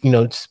be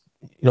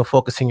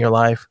focusing your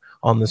life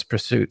on this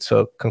pursuit.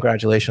 So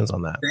congratulations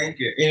on that. Thank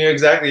you.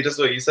 Exactly just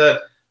what you said.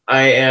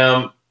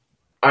 I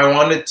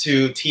wanted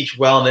to teach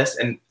wellness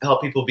and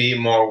help people be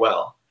more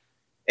well.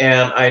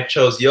 And I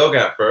chose yoga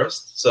at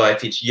first. So I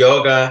teach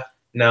yoga.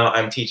 Now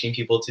I'm teaching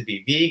people to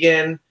be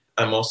vegan.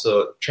 I'm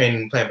also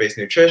training plant-based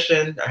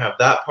nutrition. I have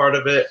that part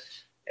of it.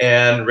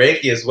 And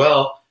Reiki as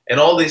well. And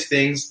all these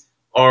things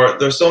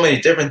there's so many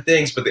different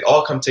things, but they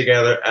all come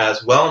together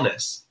as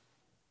wellness.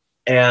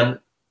 And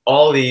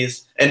all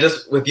these, and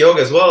just with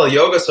yoga as well,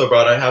 yoga is so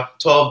broad. I have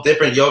 12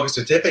 different yoga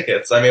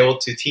certificates. I'm able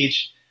to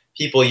teach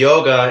people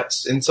yoga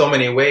in so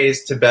many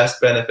ways to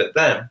best benefit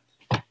them.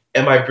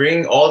 And by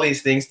bringing all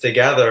these things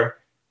together,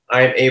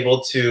 I'm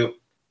able to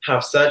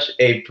have such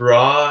a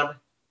broad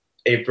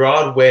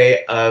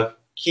way of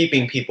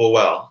keeping people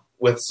well,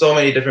 with so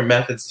many different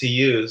methods to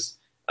use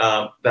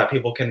that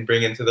people can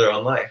bring into their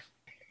own life.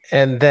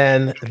 And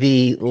then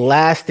the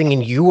last thing,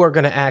 and you are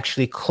going to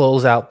actually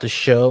close out the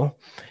show.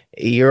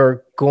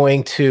 You're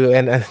going to,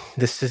 and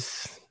this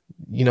is,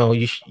 I know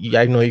you're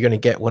going to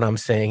get what I'm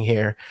saying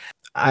here.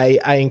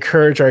 I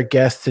encourage our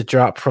guests to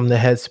drop from the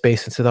head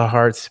space into the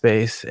heart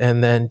space,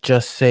 and then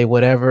just say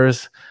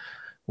whatever's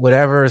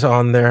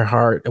on their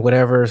heart,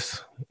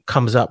 whatever's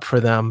comes up for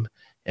them,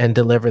 and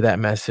deliver that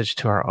message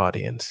to our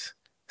audience.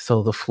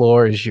 So the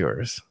floor is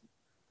yours.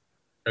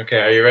 Okay,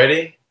 are you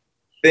ready?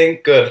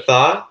 Think good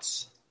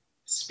thoughts,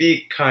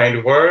 speak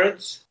kind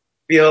words,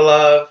 feel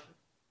love,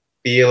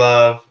 be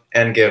love,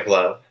 and give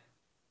love.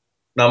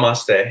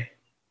 Namaste.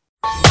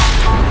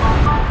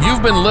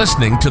 You've been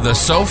listening to the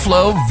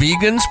SoFlo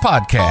Vegans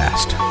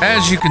Podcast.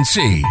 As you can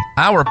see,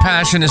 our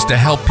passion is to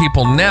help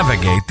people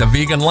navigate the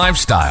vegan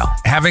lifestyle,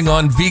 having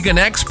on vegan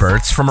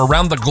experts from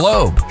around the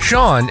globe.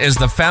 Sean is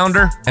the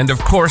founder and, of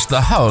course,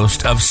 the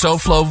host of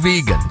SoFlo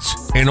Vegans,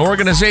 an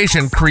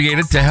organization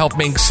created to help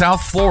make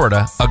South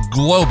Florida a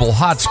global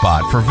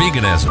hotspot for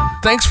veganism.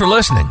 Thanks for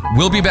listening.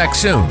 We'll be back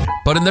soon.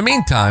 But in the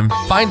meantime,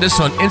 find us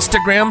on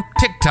Instagram,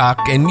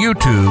 TikTok, and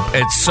YouTube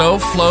at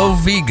SoFlo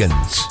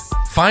Vegans.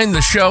 Find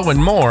the show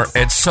and more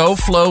at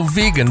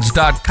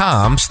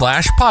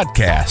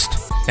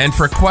soflovegans.com/podcast. And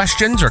for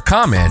questions or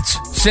comments,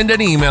 send an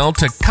email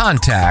to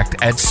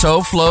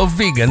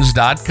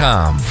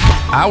contact@soflovegans.com.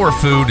 Our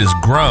food is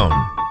grown,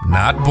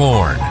 not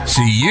born.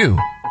 See you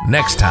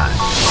next time.